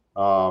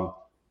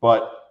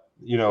 But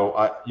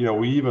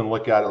we even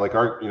look at it like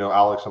our,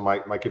 Alex and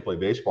my kid play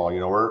baseball,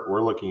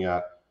 we're looking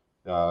at,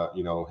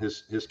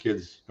 his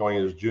kids going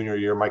in his junior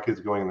year, my kid's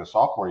going in his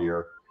sophomore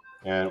year.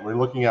 And we're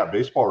looking at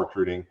baseball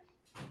recruiting.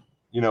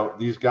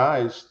 These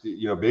guys,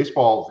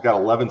 baseball's got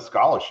 11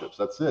 scholarships.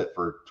 That's it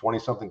for 20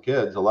 something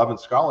kids, 11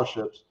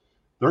 scholarships.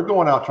 They're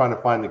going out trying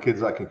to find the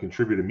kids that can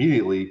contribute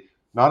immediately,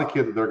 not a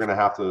kid that they're going to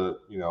have to,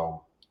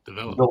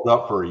 build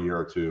up for a year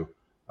or two.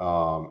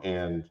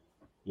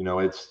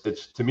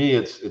 It's to me,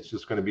 it's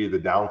just going to be the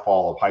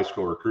downfall of high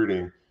school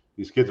recruiting.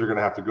 These kids are going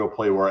to have to go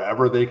play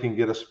wherever they can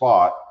get a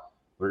spot.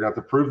 They're going to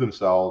have to prove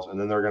themselves, and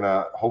then they're going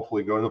to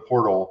hopefully go in the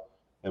portal.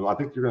 And I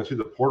think you're going to see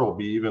the portal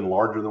be even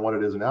larger than what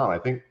it is now. And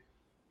I think,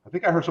 I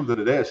think I heard something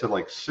today. I said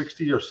like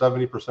 60 or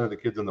 70% of the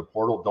kids in the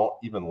portal don't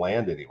even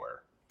land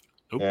anywhere.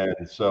 Nope.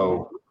 And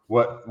so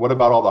what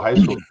about all the high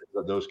school kids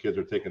that those kids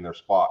are taking their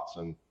spots?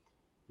 And,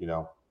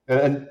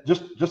 and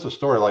just a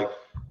story like,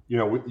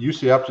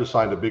 UCF just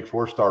signed a big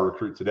 4-star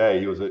recruit today.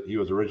 He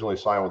was originally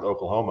signed with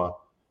Oklahoma,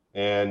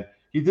 and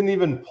he didn't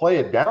even play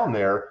it down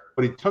there,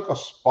 but he took a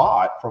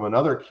spot from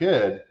another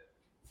kid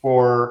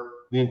for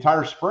the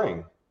entire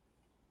spring.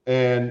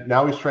 And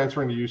now he's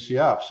transferring to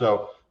UCF.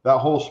 So that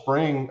whole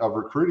spring of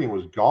recruiting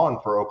was gone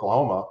for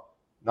Oklahoma.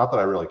 Not that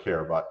I really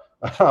care, but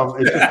it's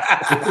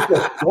just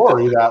a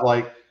story that,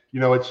 like,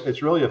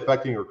 it's really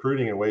affecting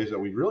recruiting in ways that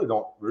we really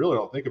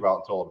don't think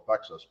about until it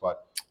affects us.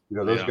 But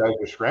those guys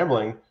are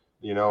scrambling,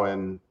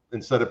 and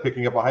instead of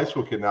picking up a high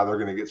school kid, now they're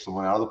going to get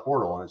someone out of the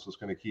portal, and it's just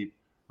going to keep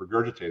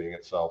regurgitating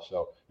itself.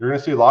 So you're going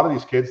to see a lot of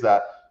these kids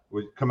that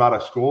would come out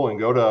of school and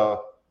go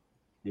to,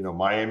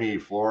 Miami,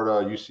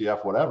 Florida,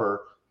 UCF,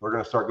 whatever. They're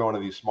going to start going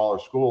to these smaller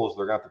schools.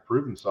 They're going to have to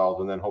prove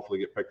themselves and then hopefully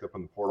get picked up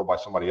in the portal by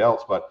somebody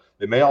else. But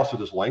they may also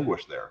just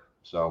languish there.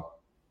 So,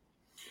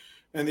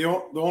 and the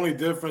only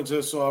difference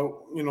is,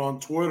 on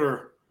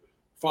Twitter,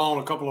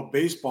 following a couple of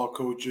baseball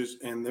coaches,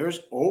 and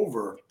there's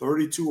over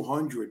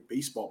 3,200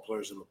 baseball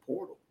players in the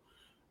portal.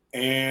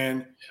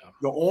 And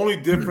the only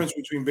difference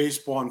between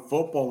baseball and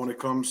football when it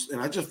comes,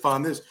 and I just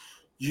found this,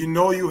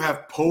 you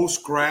have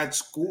post-grad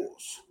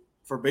schools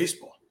for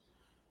baseball.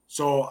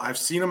 So I've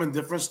seen them in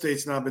different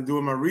states, and I've been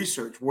doing my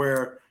research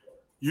where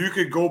you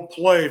could go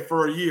play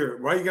for a year,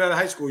 right? You get out of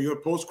high school, you're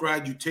a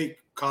post-grad, you take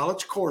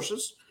college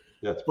courses,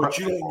 but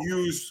you don't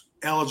use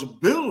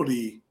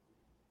eligibility.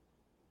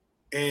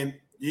 And,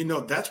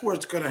 that's where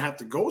it's going to have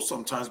to go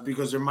sometimes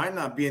because there might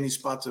not be any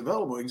spots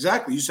available.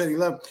 Exactly. You said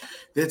 11.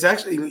 That's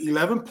actually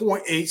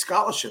 11.8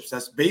 scholarships.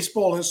 That's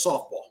baseball and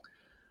softball.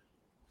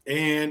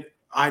 And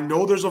I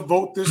know there's a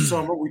vote this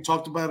summer. We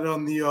talked about it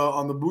on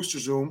the Booster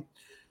Zoom.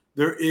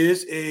 There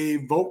is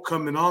a vote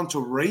coming on to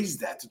raise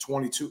that to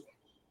 22.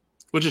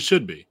 Which it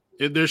should be.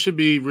 There should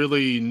be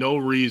really no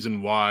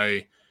reason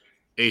why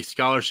a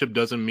scholarship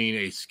doesn't mean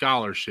a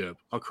scholarship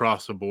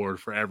across the board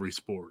for every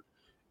sport.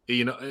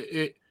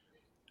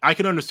 I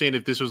could understand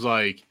if this was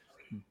like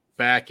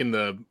back in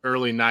the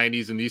early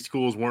 90s and these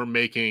schools weren't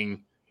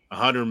making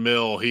 $100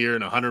 million here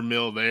and $100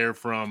 million there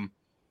from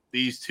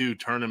these two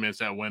tournaments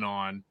that went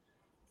on.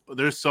 But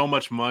there's so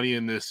much money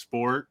in this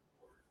sport.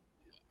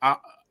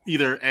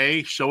 Either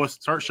A,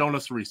 start showing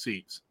us the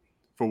receipts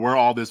for where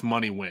all this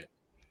money went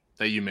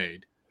that you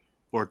made,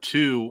 or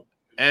 2,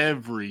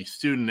 every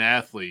student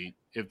athlete,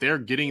 if they're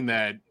getting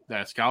that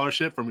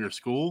scholarship from your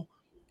school,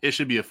 it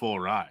should be a full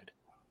ride,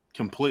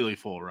 completely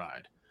full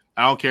ride.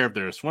 I don't care if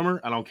they're a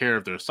swimmer. I don't care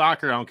if they're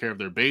soccer. I don't care if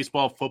they're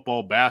baseball,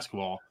 football,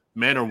 basketball,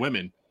 men or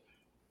women.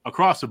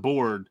 Across the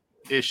board,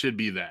 it should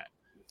be that.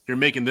 You're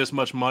making this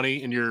much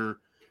money, and you're,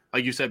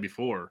 like you said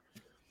before,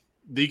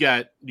 you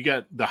got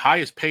the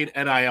highest paid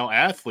NIL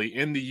athlete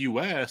in the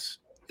U.S.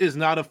 is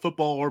not a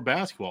football or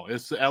basketball.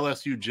 It's the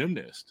LSU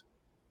gymnast.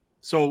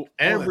 So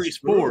every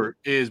sport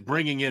is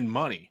bringing in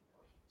money.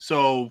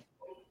 So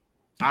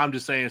I'm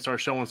just saying,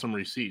 start showing some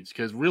receipts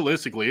because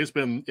realistically, it's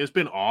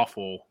been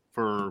awful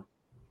for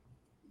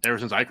ever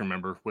since I can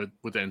remember with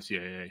the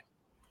NCAA.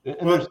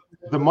 And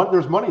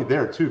there's money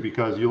there too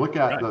because you look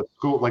at the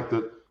school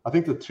I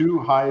think the two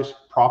highest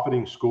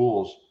profiting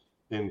schools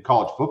in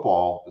college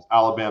football is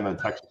Alabama and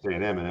Texas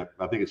A&M, and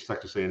I think it's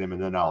Texas A&M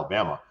and then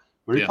Alabama.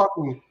 But you're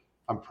talking,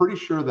 I'm pretty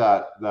sure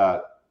that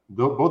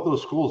both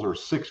those schools are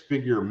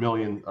 6-figure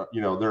million.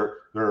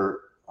 They're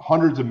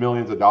hundreds of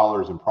millions of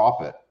dollars in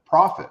profit.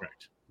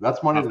 Correct.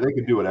 That's money that they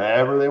can do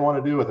whatever they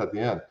want to do with at the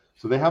end.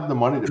 So they have the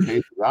money to pay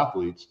these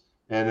athletes.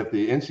 And if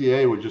the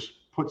NCAA would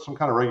just put some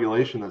kind of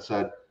regulation that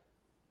said,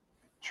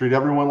 treat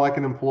everyone like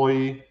an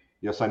employee.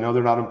 Yes, I know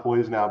they're not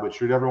employees now, but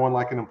treat everyone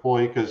like an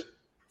employee because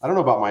I don't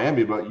know about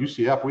Miami, but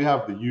UCF, we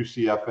have the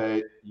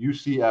UCFAA,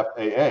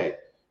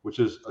 which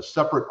is a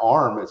separate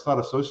arm. It's not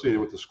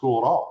associated with the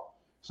school at all.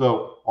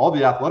 So all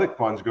the athletic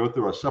funds go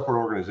through a separate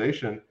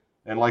organization.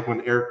 And like when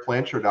Eric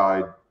Plancher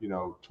died,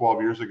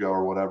 12 years ago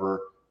or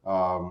whatever,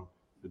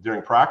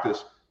 during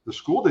practice, the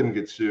school didn't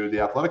get sued.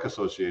 The athletic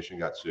association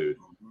got sued.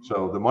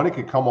 So the money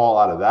can come all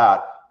out of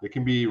that. It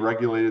can be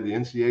regulated. The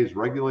NCAA has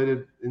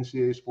regulated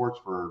NCAA sports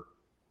for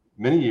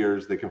many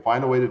years. They can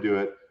find a way to do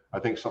it. I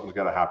think something's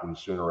got to happen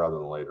sooner rather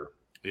than later.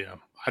 Yeah,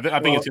 I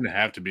think it's going to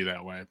have to be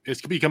that way.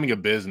 It's becoming a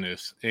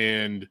business.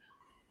 And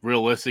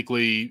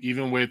realistically,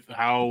 even with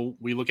how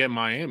we look at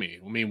Miami,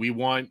 I mean, we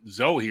want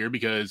Zoe here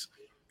because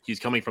he's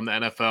coming from the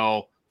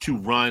NFL to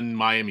run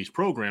Miami's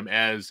program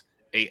as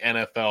a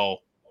NFL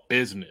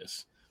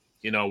business,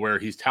 where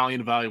he's talent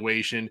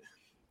evaluation,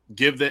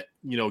 give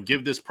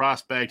this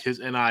prospect his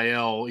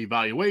NIL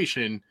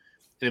evaluation.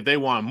 And if they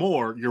want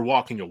more, you're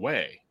walking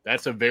away.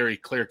 That's a very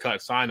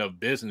clear-cut sign of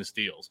business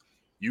deals.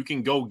 You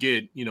can go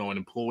get, an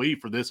employee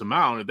for this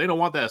amount. If they don't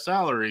want that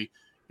salary,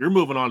 you're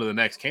moving on to the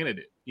next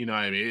candidate. You know what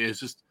I mean? It's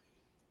just,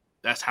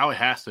 that's how it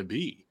has to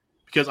be.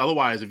 Because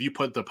otherwise, if you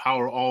put the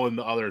power all in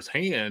the other's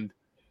hand,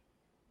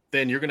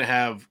 then you're going to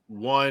have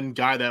one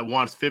guy that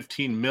wants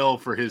 $15 million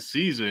for his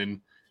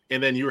season,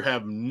 and then you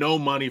have no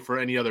money for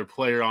any other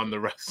player on the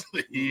rest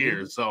of the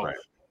year. So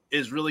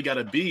it's really got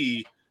to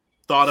be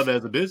thought of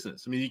as a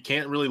business. I mean, you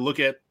can't really look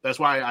at – that's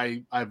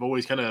why I've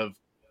always kind of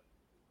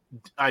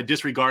 – I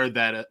disregard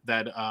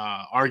that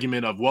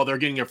argument of, well, they're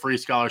getting a free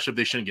scholarship,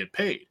 they shouldn't get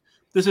paid.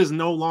 This is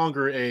no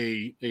longer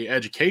a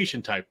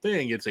education type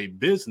thing. It's a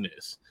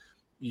business.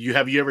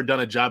 Have you ever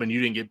done a job and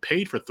you didn't get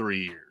paid for 3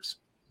 years?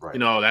 Right. You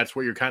know, that's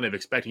what you're kind of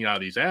expecting out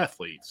of these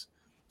athletes.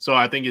 So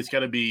I think it's got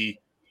to be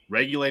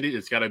regulated.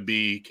 It's got to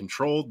be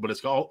controlled, but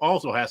it's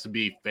also has to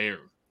be fair. It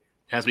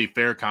has to be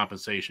fair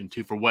compensation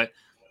too for what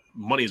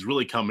money is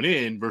really coming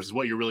in versus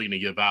what you're really going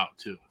to give out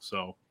too.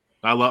 So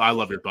I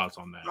love your thoughts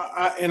on that.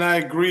 I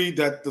agree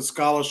that the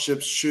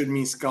scholarships should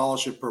mean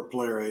scholarship per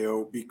player,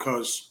 AO,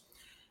 because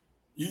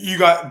you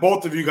got,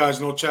 both of you guys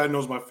know, Chad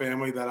knows my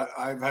family, that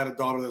I've had a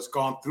daughter that's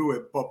gone through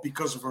it, but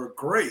because of her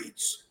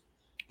grades,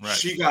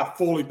 she got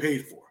fully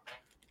paid for.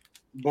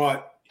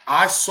 But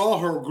I saw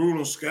her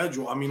grueling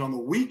schedule. I mean, on the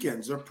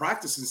weekends, they're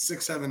practicing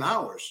 6-7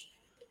 hours.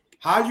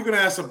 How are you going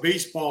to ask a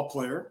baseball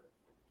player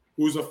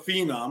who's a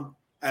phenom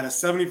at a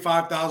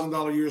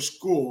 $75,000 a year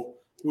school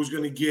who's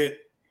going to get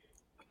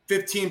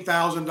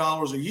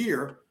 $15,000 a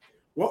year?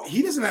 Well,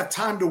 he doesn't have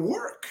time to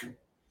work.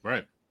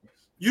 Right.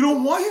 You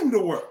don't want him to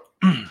work.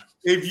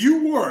 If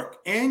you work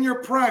and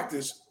your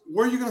practice,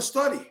 where are you going to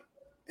study?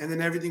 And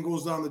then everything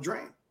goes down the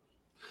drain.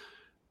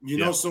 You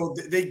know, so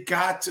they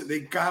got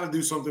to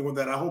do something with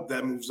that. I hope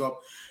that moves up.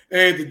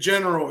 Hey, the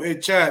general. Hey,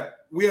 Chad,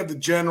 we have the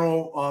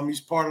general.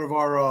 He's part of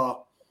our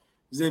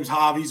his name's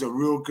Javi. He's a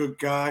real good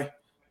guy.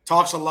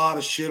 Talks a lot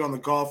of shit on the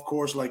golf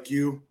course like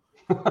you.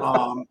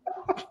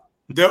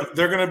 They're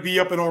going to be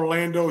up in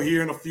Orlando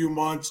here in a few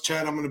months.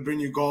 Chad, I'm going to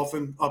bring you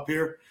golfing up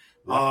here.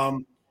 Yeah.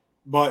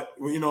 But,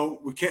 you know,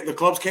 the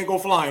clubs can't go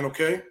flying,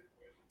 okay?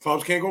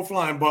 Clubs can't go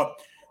flying.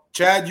 But,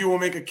 Chad, you will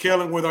make a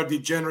killing with our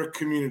degenerate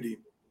community.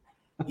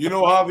 You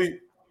know, Javi,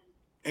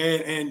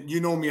 and you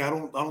know me, I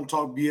don't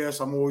talk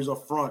BS. I'm always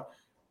up front.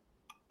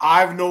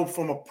 I've known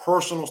from a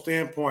personal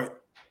standpoint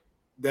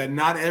that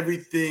not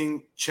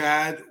everything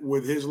Chad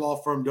with his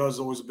law firm does has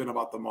always been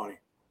about the money.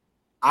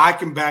 I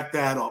can back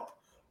that up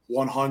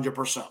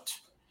 100%.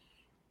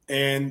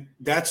 And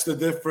that's the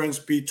difference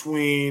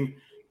between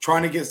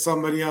trying to get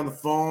somebody on the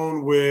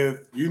phone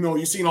with, you know,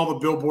 you've seen all the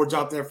billboards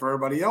out there for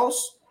everybody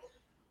else,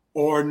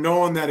 or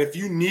knowing that if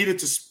you needed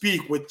to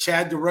speak with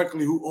Chad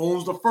directly, who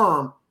owns the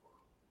firm,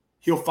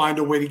 he'll find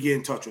a way to get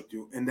in touch with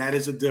you. And that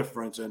is a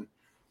difference. And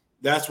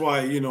that's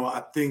why, you know,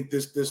 I think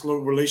this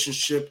little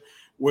relationship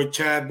with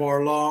Chad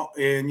Barr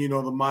and, you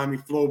know, the Miami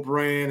Flow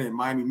brand and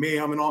Miami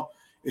Mayhem and all,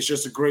 it's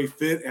just a great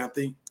fit. And I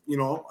think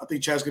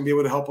Chad's going to be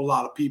able to help a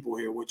lot of people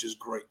here, which is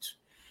great,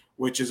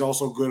 which is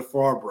also good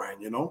for our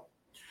brand, you know.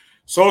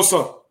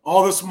 Sosa,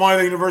 all this money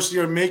the university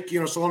are making, you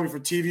know, so for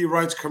TV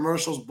rights,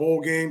 commercials,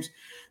 bowl games,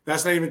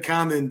 that's not even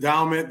counting the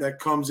endowment that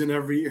comes in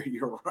every year.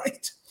 You're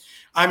right.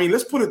 I mean,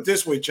 let's put it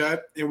this way, Chad,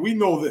 and we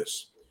know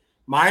this.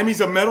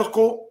 Miami's a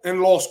medical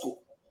and law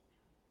school.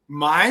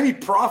 Miami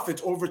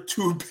profits over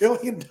 $2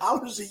 billion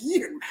a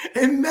year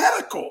in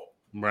medical.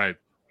 Right.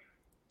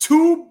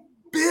 $2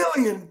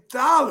 billion,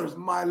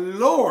 my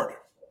Lord.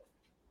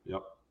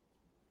 Yep.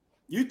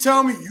 You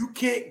tell me you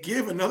can't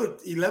give another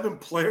 11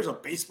 players a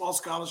baseball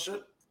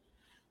scholarship,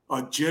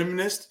 a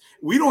gymnast.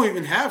 We don't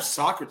even have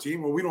soccer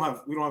team. Well, we don't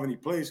have any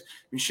plays.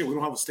 I mean, shit, we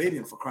don't have a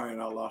stadium, for crying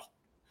out loud.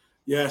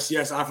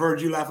 Yes, I've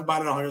heard you laugh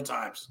about it 100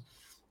 times.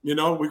 You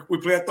know, we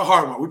play at the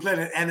hard one. We play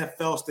at an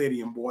NFL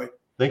stadium, boy.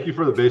 Thank you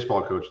for the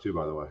baseball coach too,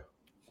 by the way.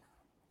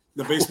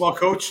 The baseball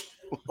coach?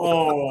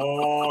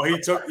 Oh, he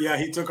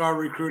took our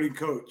recruiting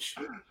coach.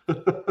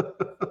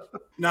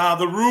 Now,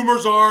 the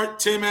rumors are,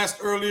 Tim asked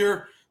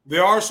earlier,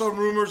 there are some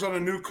rumors on a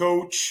new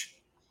coach.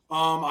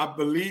 I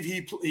believe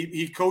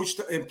he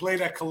coached and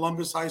played at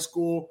Columbus High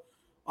School.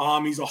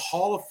 He's a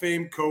Hall of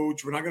Fame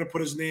coach. We're not going to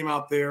put his name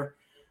out there.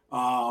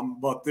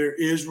 But there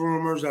is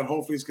rumors that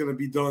hopefully it's going to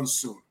be done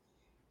soon.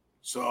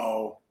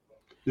 So,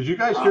 did you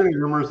guys hear any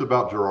rumors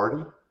about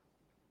Girardi?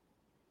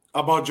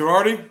 About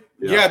Girardi?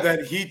 Yeah,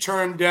 that he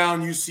turned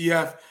down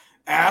UCF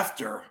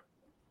after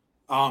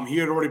he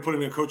had already put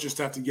in a coaching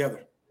staff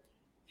together.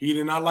 He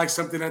did not like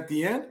something at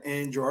the end,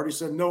 and Girardi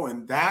said no.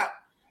 And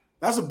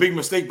that's a big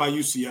mistake by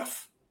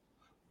UCF.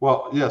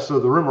 Well, yeah. So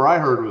the rumor I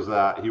heard was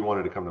that he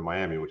wanted to come to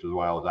Miami, which is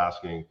why I was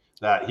asking.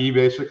 That he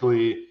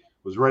basically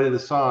was ready to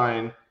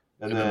sign.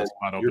 And then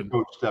your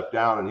coach stepped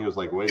down, and he was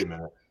like, "Wait a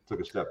minute," took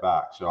a step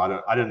back. So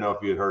I didn't know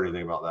if you had heard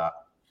anything about that.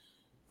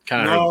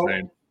 Kind of heard the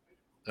same.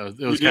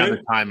 It was kind of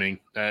the timing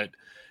that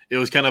it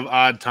was kind of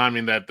odd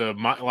timing that the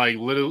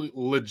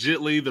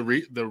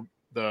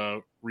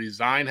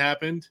resign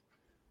happened,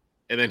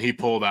 and then he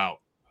pulled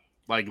out,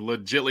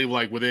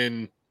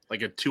 within a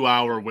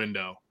 2-hour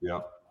window.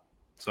 Yeah.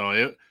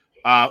 So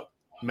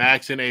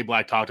Max and A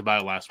Black talked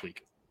about it last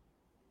week.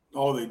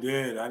 Oh, they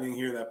did. I didn't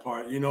hear that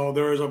part. You know,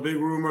 there is a big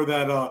rumor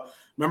that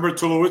remember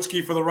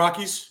Tulowitzki for the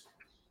Rockies?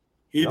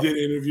 He did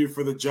interview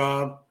for the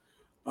job.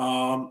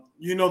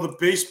 You know, the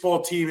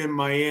baseball team in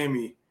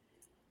Miami,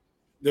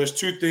 there's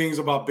two things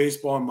about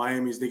baseball in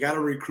Miami is they got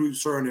to recruit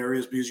certain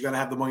areas because you got to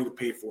have the money to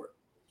pay for it.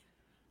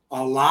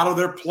 A lot of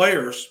their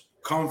players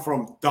come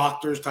from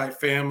doctors-type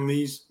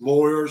families,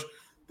 lawyers.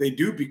 They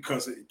do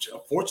because,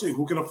 unfortunately,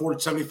 who can afford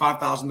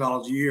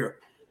 $75,000 a year,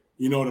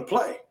 to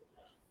play?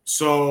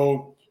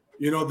 So,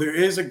 there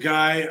is a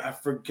guy, I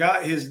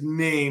forgot his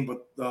name,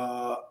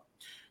 but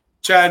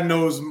Chad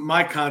knows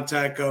my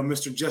contact,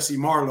 Mr. Jesse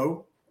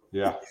Marlowe.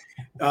 Yeah.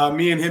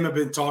 Me and him have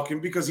been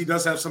talking because he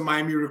does have some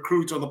Miami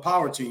recruits on the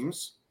power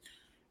teams.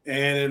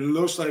 And it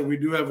looks like we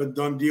do have a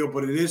done deal,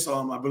 but it is,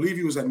 I believe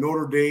he was at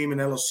Notre Dame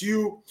and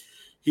LSU.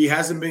 He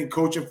hasn't been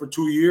coaching for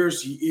 2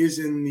 years. He is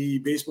in the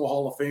Baseball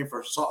Hall of Fame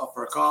for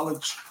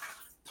college.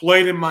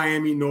 Played in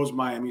Miami, knows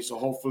Miami, so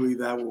hopefully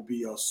that will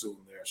be soon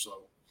there.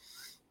 So,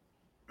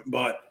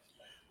 but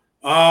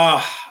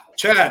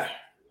Chad,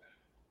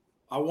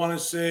 I want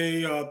to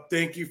say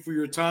thank you for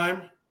your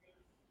time.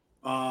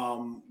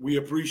 We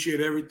appreciate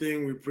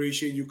everything. We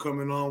appreciate you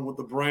coming on with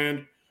the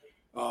brand.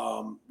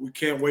 We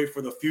can't wait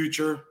for the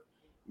future.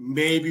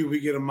 Maybe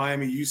we get a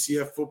Miami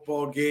UCF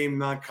football game,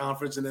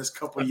 non-conference in this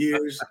couple of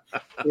years.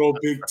 Throw a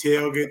big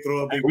tailgate,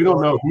 throw a big. We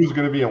don't know who's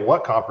going to be in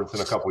what conference in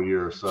a couple of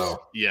years.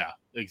 So yeah,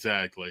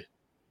 exactly.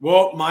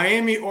 Well,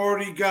 Miami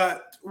already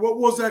got what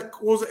was that?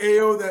 What was the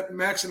AO that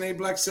Max and A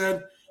Black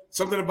said?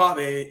 Something about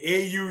a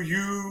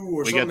AUU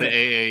or something. We got the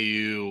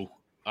AAU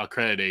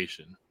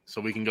accreditation,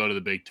 so we can go to the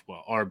Big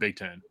 12 or Big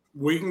 10.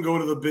 We can go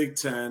to the Big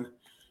 10,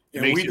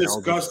 and we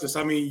discussed this.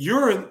 I mean,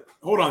 you're in.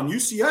 Hold on,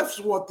 UCF's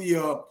what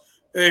the.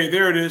 Hey,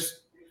 there it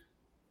is.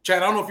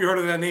 Chad, I don't know if you heard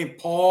of that name,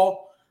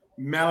 Paul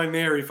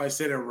Malinari, if I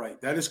said it right.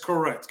 That is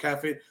correct,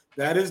 Cafe.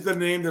 That is the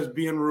name that's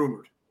being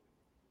rumored.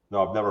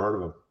 No, I've never heard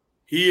of him.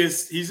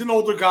 He's an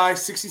older guy,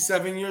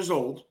 67 years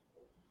old,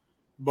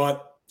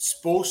 but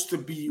supposed to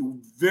be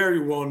very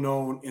well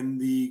known in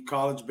the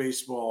college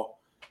baseball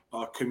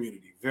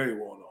community. Very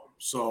well known.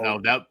 So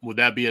now would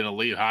that be an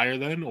elite hire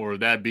then, or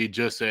would that be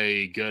just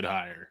a good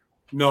hire?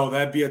 No,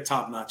 that'd be a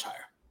top-notch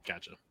hire.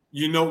 Gotcha.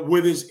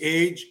 With his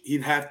age,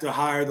 he'd have to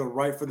hire the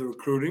right for the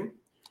recruiting.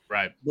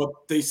 Right. But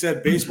they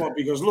said baseball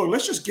because, look,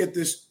 let's just get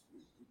this.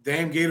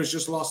 Damn Gators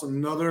just lost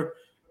another.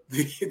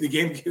 The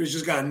game Gators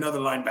just got another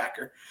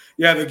linebacker.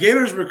 Yeah, the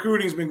Gators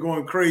recruiting has been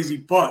going crazy,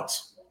 but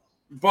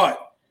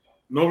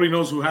nobody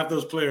knows who half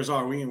those players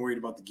are. We ain't worried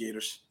about the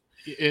Gators.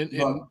 And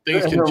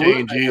things can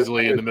change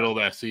easily in the middle of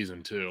that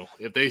season, too.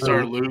 If they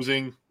start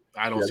losing,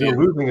 I don't see they're it.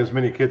 losing as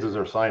many kids as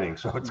they're signing.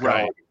 So it's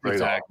right.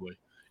 Exactly.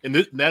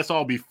 And that's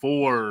all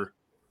before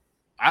 –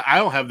 I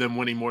don't have them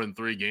winning more than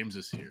 3 games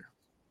this year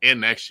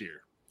and next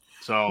year.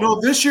 So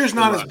no, this year's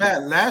not as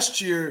bad. Last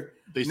year,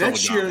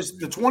 next year's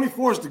the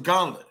 24 is the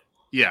gauntlet.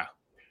 Yeah,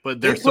 but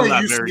they're still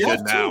not very good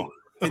now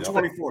in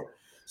 24.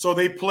 So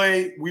they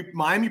play.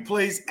 Miami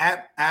plays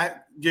at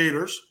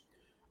Gators.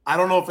 I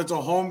don't know if it's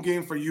a home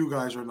game for you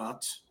guys or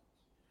not.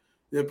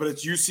 Yeah, but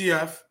it's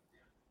UCF,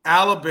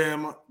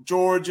 Alabama,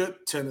 Georgia,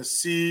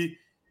 Tennessee,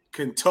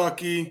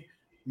 Kentucky,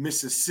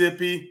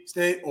 Mississippi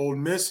State, Ole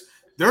Miss.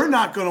 They're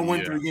not going to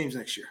win 3 games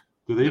next year.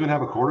 Do they even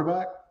have a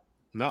quarterback?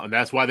 No, and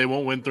that's why they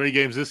won't win 3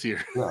 games this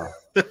year. Yeah.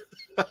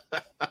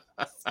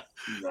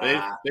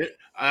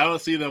 I don't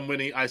see them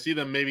winning. I see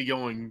them maybe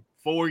going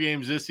 4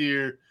 games this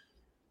year,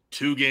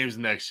 2 games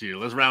next year.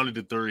 Let's round it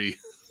to 3.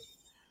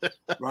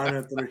 Round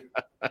it to 3.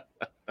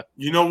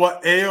 You know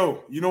what,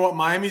 AO? You know what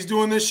Miami's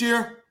doing this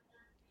year?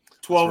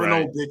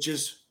 12-0,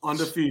 bitches,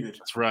 undefeated.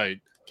 That's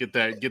right. Get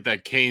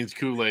that Canes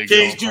Kool-Aid.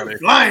 Canes juice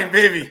flying,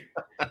 baby.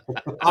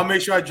 I'll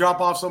make sure I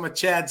drop off some at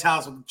Chad's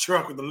house with a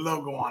truck with the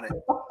logo on it.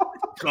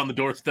 On the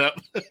doorstep.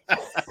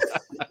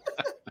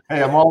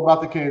 Hey, I'm all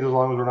about the Canes as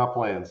long as we're not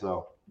playing.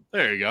 So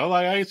there you go.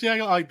 I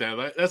like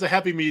that. That's a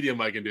happy medium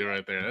I can do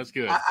right there. That's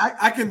good.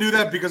 I can do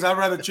that because I'd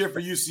rather cheer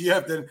for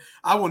UCF than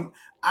I wouldn't.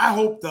 I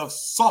hope the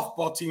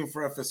softball team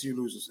for FSU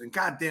loses. And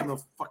goddamn, the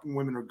fucking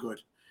women are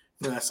good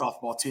for that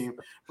softball team.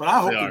 But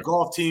I hope the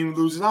golf team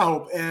loses. I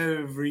hope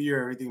every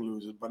year everything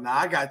loses. But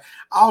now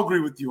I'll agree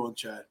with you on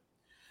Chad.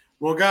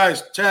 Well,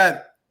 guys,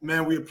 Chad,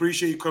 man, we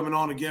appreciate you coming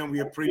on again. We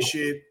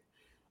appreciate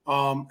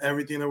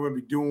everything that we'll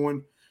be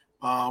doing.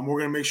 We're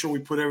going to make sure we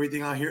put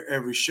everything on here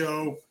every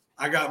show.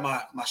 I got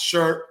my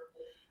shirt.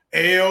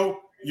 AO,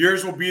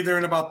 yours will be there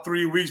in about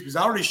 3 weeks because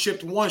I already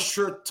shipped one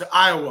shirt to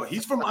Iowa.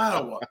 He's from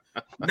Iowa.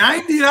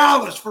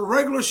 $90 for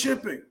regular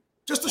shipping.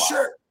 Just a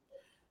shirt.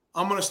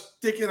 I'm going to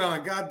stick it on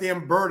a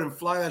goddamn bird and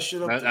fly that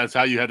shit up. That's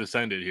how you had to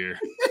send it here.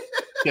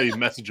 Yeah, you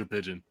messenger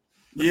pigeon.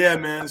 Yeah,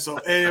 man. So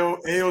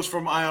AO's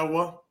from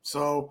Iowa.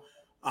 So,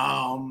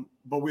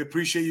 but we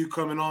appreciate you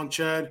coming on,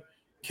 Chad.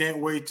 Can't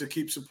wait to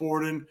keep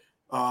supporting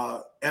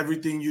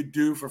everything you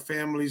do for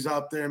families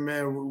out there,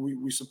 man.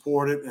 We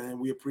support it and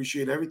we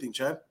appreciate everything,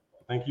 Chad.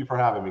 Thank you for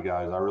having me,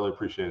 guys. I really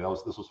appreciate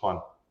it. This was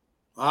fun.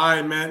 All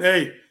right, man.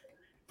 Hey,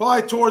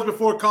 probably towards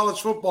before college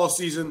football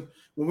season,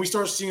 when we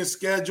start seeing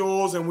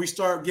schedules and we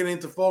start getting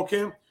into fall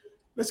camp,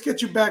 let's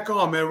get you back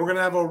on, man. We're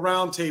gonna have a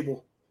round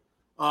table.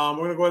 We're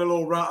gonna go at a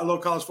little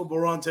college football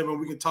round table, and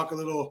we can talk a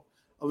little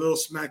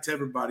smack to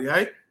everybody. All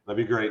right?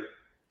 That'd be great.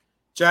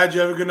 Chad,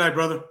 you have a good night,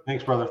 brother.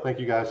 Thanks, brother. Thank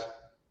you, guys.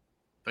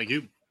 Thank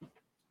you.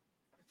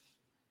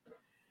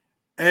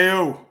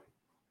 Ayo,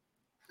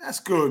 that's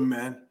good,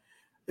 man.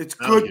 It's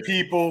Oh, good yeah.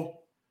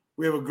 people.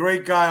 We have a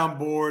great guy on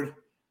board.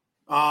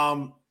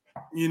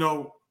 You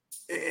know,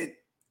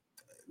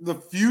 the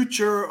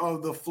future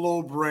of the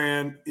Flow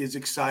brand is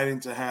exciting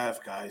to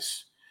have,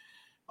 guys.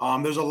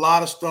 There's a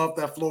lot of stuff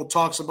that Flow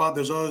talks about.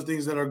 There's other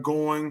things that are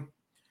going,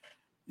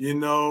 you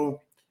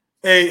know.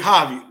 Hey,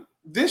 Javi,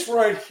 this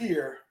right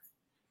here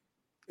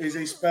is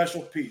a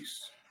special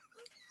piece.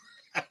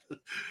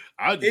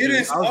 I It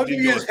is was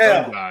ugly going as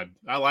hell. Sun God.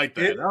 I like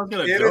that. That was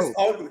gonna It dope. is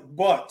ugly,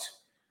 but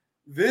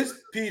this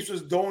piece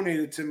was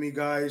donated to me,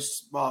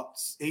 guys, about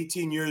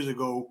 18 years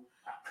ago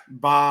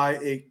by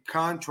a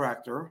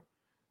contractor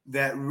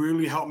that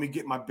really helped me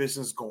get my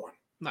business going.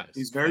 Nice.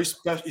 He's very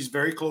special. He's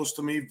very close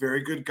to me.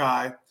 Very good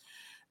guy.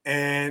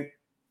 And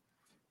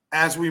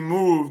as we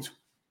moved,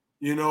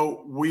 you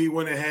know, we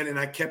went ahead and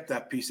I kept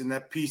that piece. And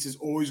that piece is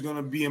always going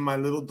to be in my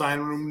little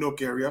dining room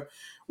nook area,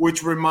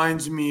 which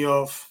reminds me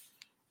of,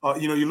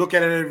 you know, you look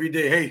at it every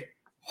day. Hey,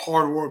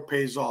 hard work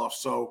pays off.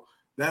 So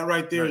that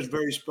right there is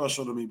very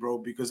special to me, bro,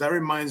 because that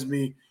reminds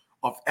me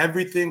of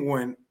everything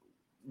when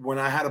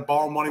I had to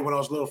borrow money when I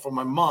was little from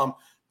my mom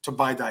to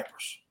buy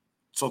diapers.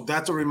 So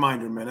that's a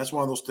reminder, man. That's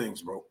one of those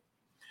things, bro.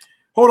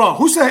 Hold on.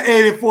 Who said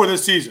 8-4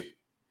 this season?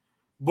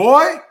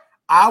 Boy,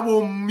 I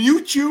will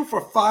mute you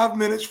for 5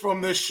 minutes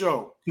from this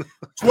show.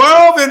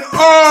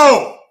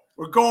 12-0.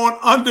 We're going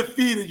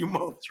undefeated, you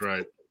mother. That's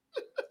right.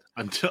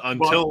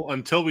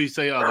 Until we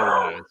say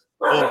otherwise.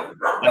 Well,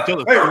 until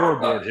the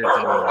scoreboard hits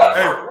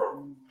otherwise.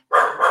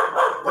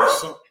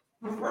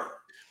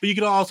 But you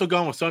could also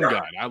go with Sun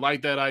God. I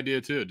like that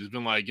idea too. Just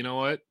been like, you know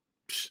what?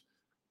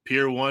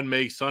 Pier 1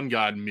 makes Sun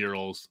God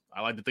murals.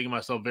 I like to think of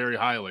myself very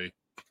highly.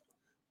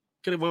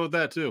 Could have went with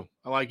that too.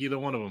 I like either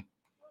one of them.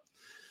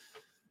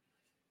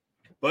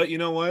 But you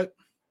know what?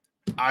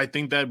 I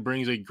think that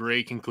brings a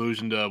great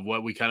conclusion to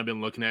what we kind of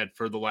been looking at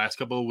for the last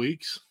couple of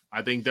weeks.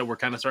 I think that we're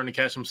kind of starting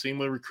to catch some steam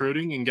with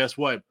recruiting. And guess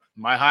what?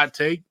 My hot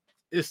take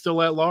is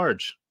still at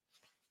large.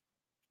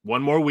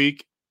 One more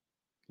week,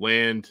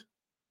 land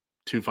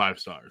 2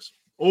 5-stars.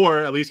 Or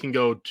at least can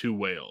go 2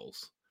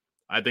 whales.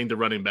 I think the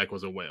running back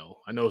was a whale.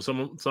 I know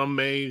some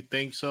may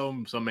think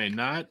so, some may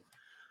not.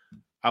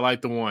 I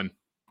like the one.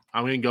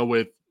 I'm gonna go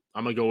with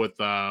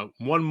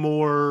one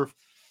more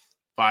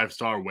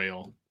 5-star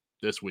whale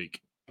this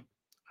week.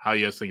 How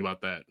you guys think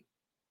about that?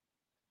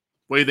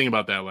 What do you think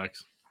about that,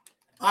 Lex?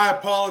 I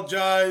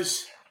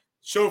apologize,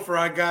 chauffeur.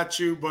 I got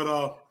you,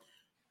 but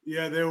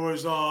yeah, there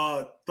was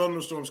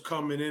thunderstorms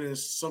coming in and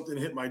something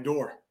hit my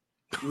door.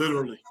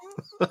 Literally,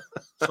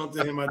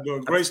 something hit my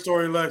door. Great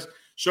story, Lex.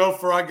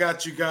 Chauffeur, I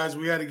got you guys.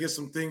 We had to get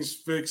some things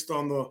fixed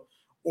on the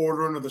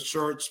ordering of the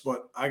shirts,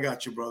 but I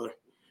got you, brother.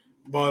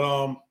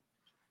 But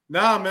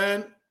nah,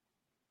 man.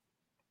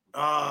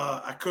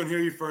 I couldn't hear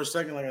you for a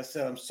second. Like I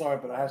said, I'm sorry,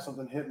 but I had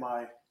something hit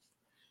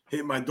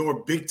my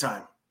door big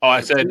time. Oh,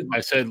 I said,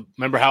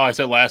 remember how I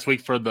said last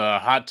week for the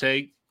hot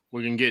take,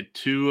 we're going to get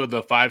 2 of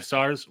the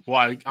 5-stars?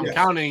 Well, I'm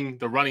counting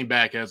the running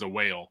back as a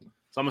whale.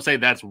 So I'm going to say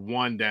that's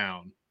 1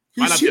 down.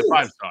 Might not be a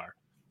 5-star.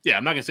 Yeah,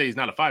 I'm not going to say he's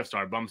not a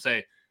 5-star, but I'm going to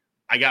say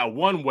I got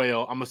 1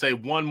 whale. I'm going to say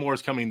 1 more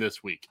is coming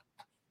this week.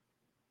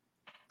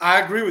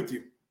 I agree with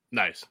you.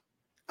 Nice.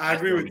 I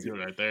agree with you.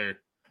 Right there.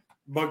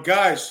 But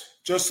guys,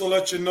 just to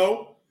let you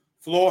know,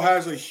 Flo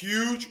has a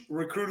huge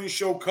recruiting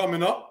show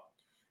coming up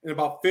in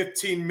about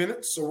 15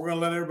 minutes. So we're going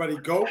to let everybody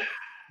go.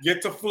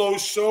 Get to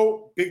Flo's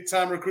show. Big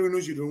time recruiting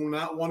news. You do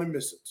not want to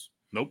miss it.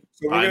 Nope.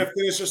 So we're going to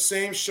finish the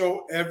same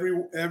show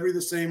every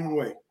the same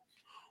way.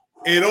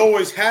 It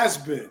always has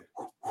been,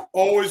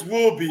 always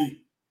will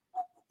be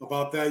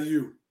about that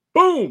you.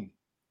 Boom.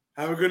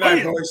 Have a good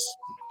night, boys.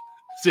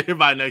 See you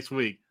by next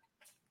week.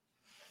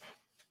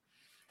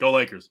 Go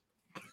Lakers.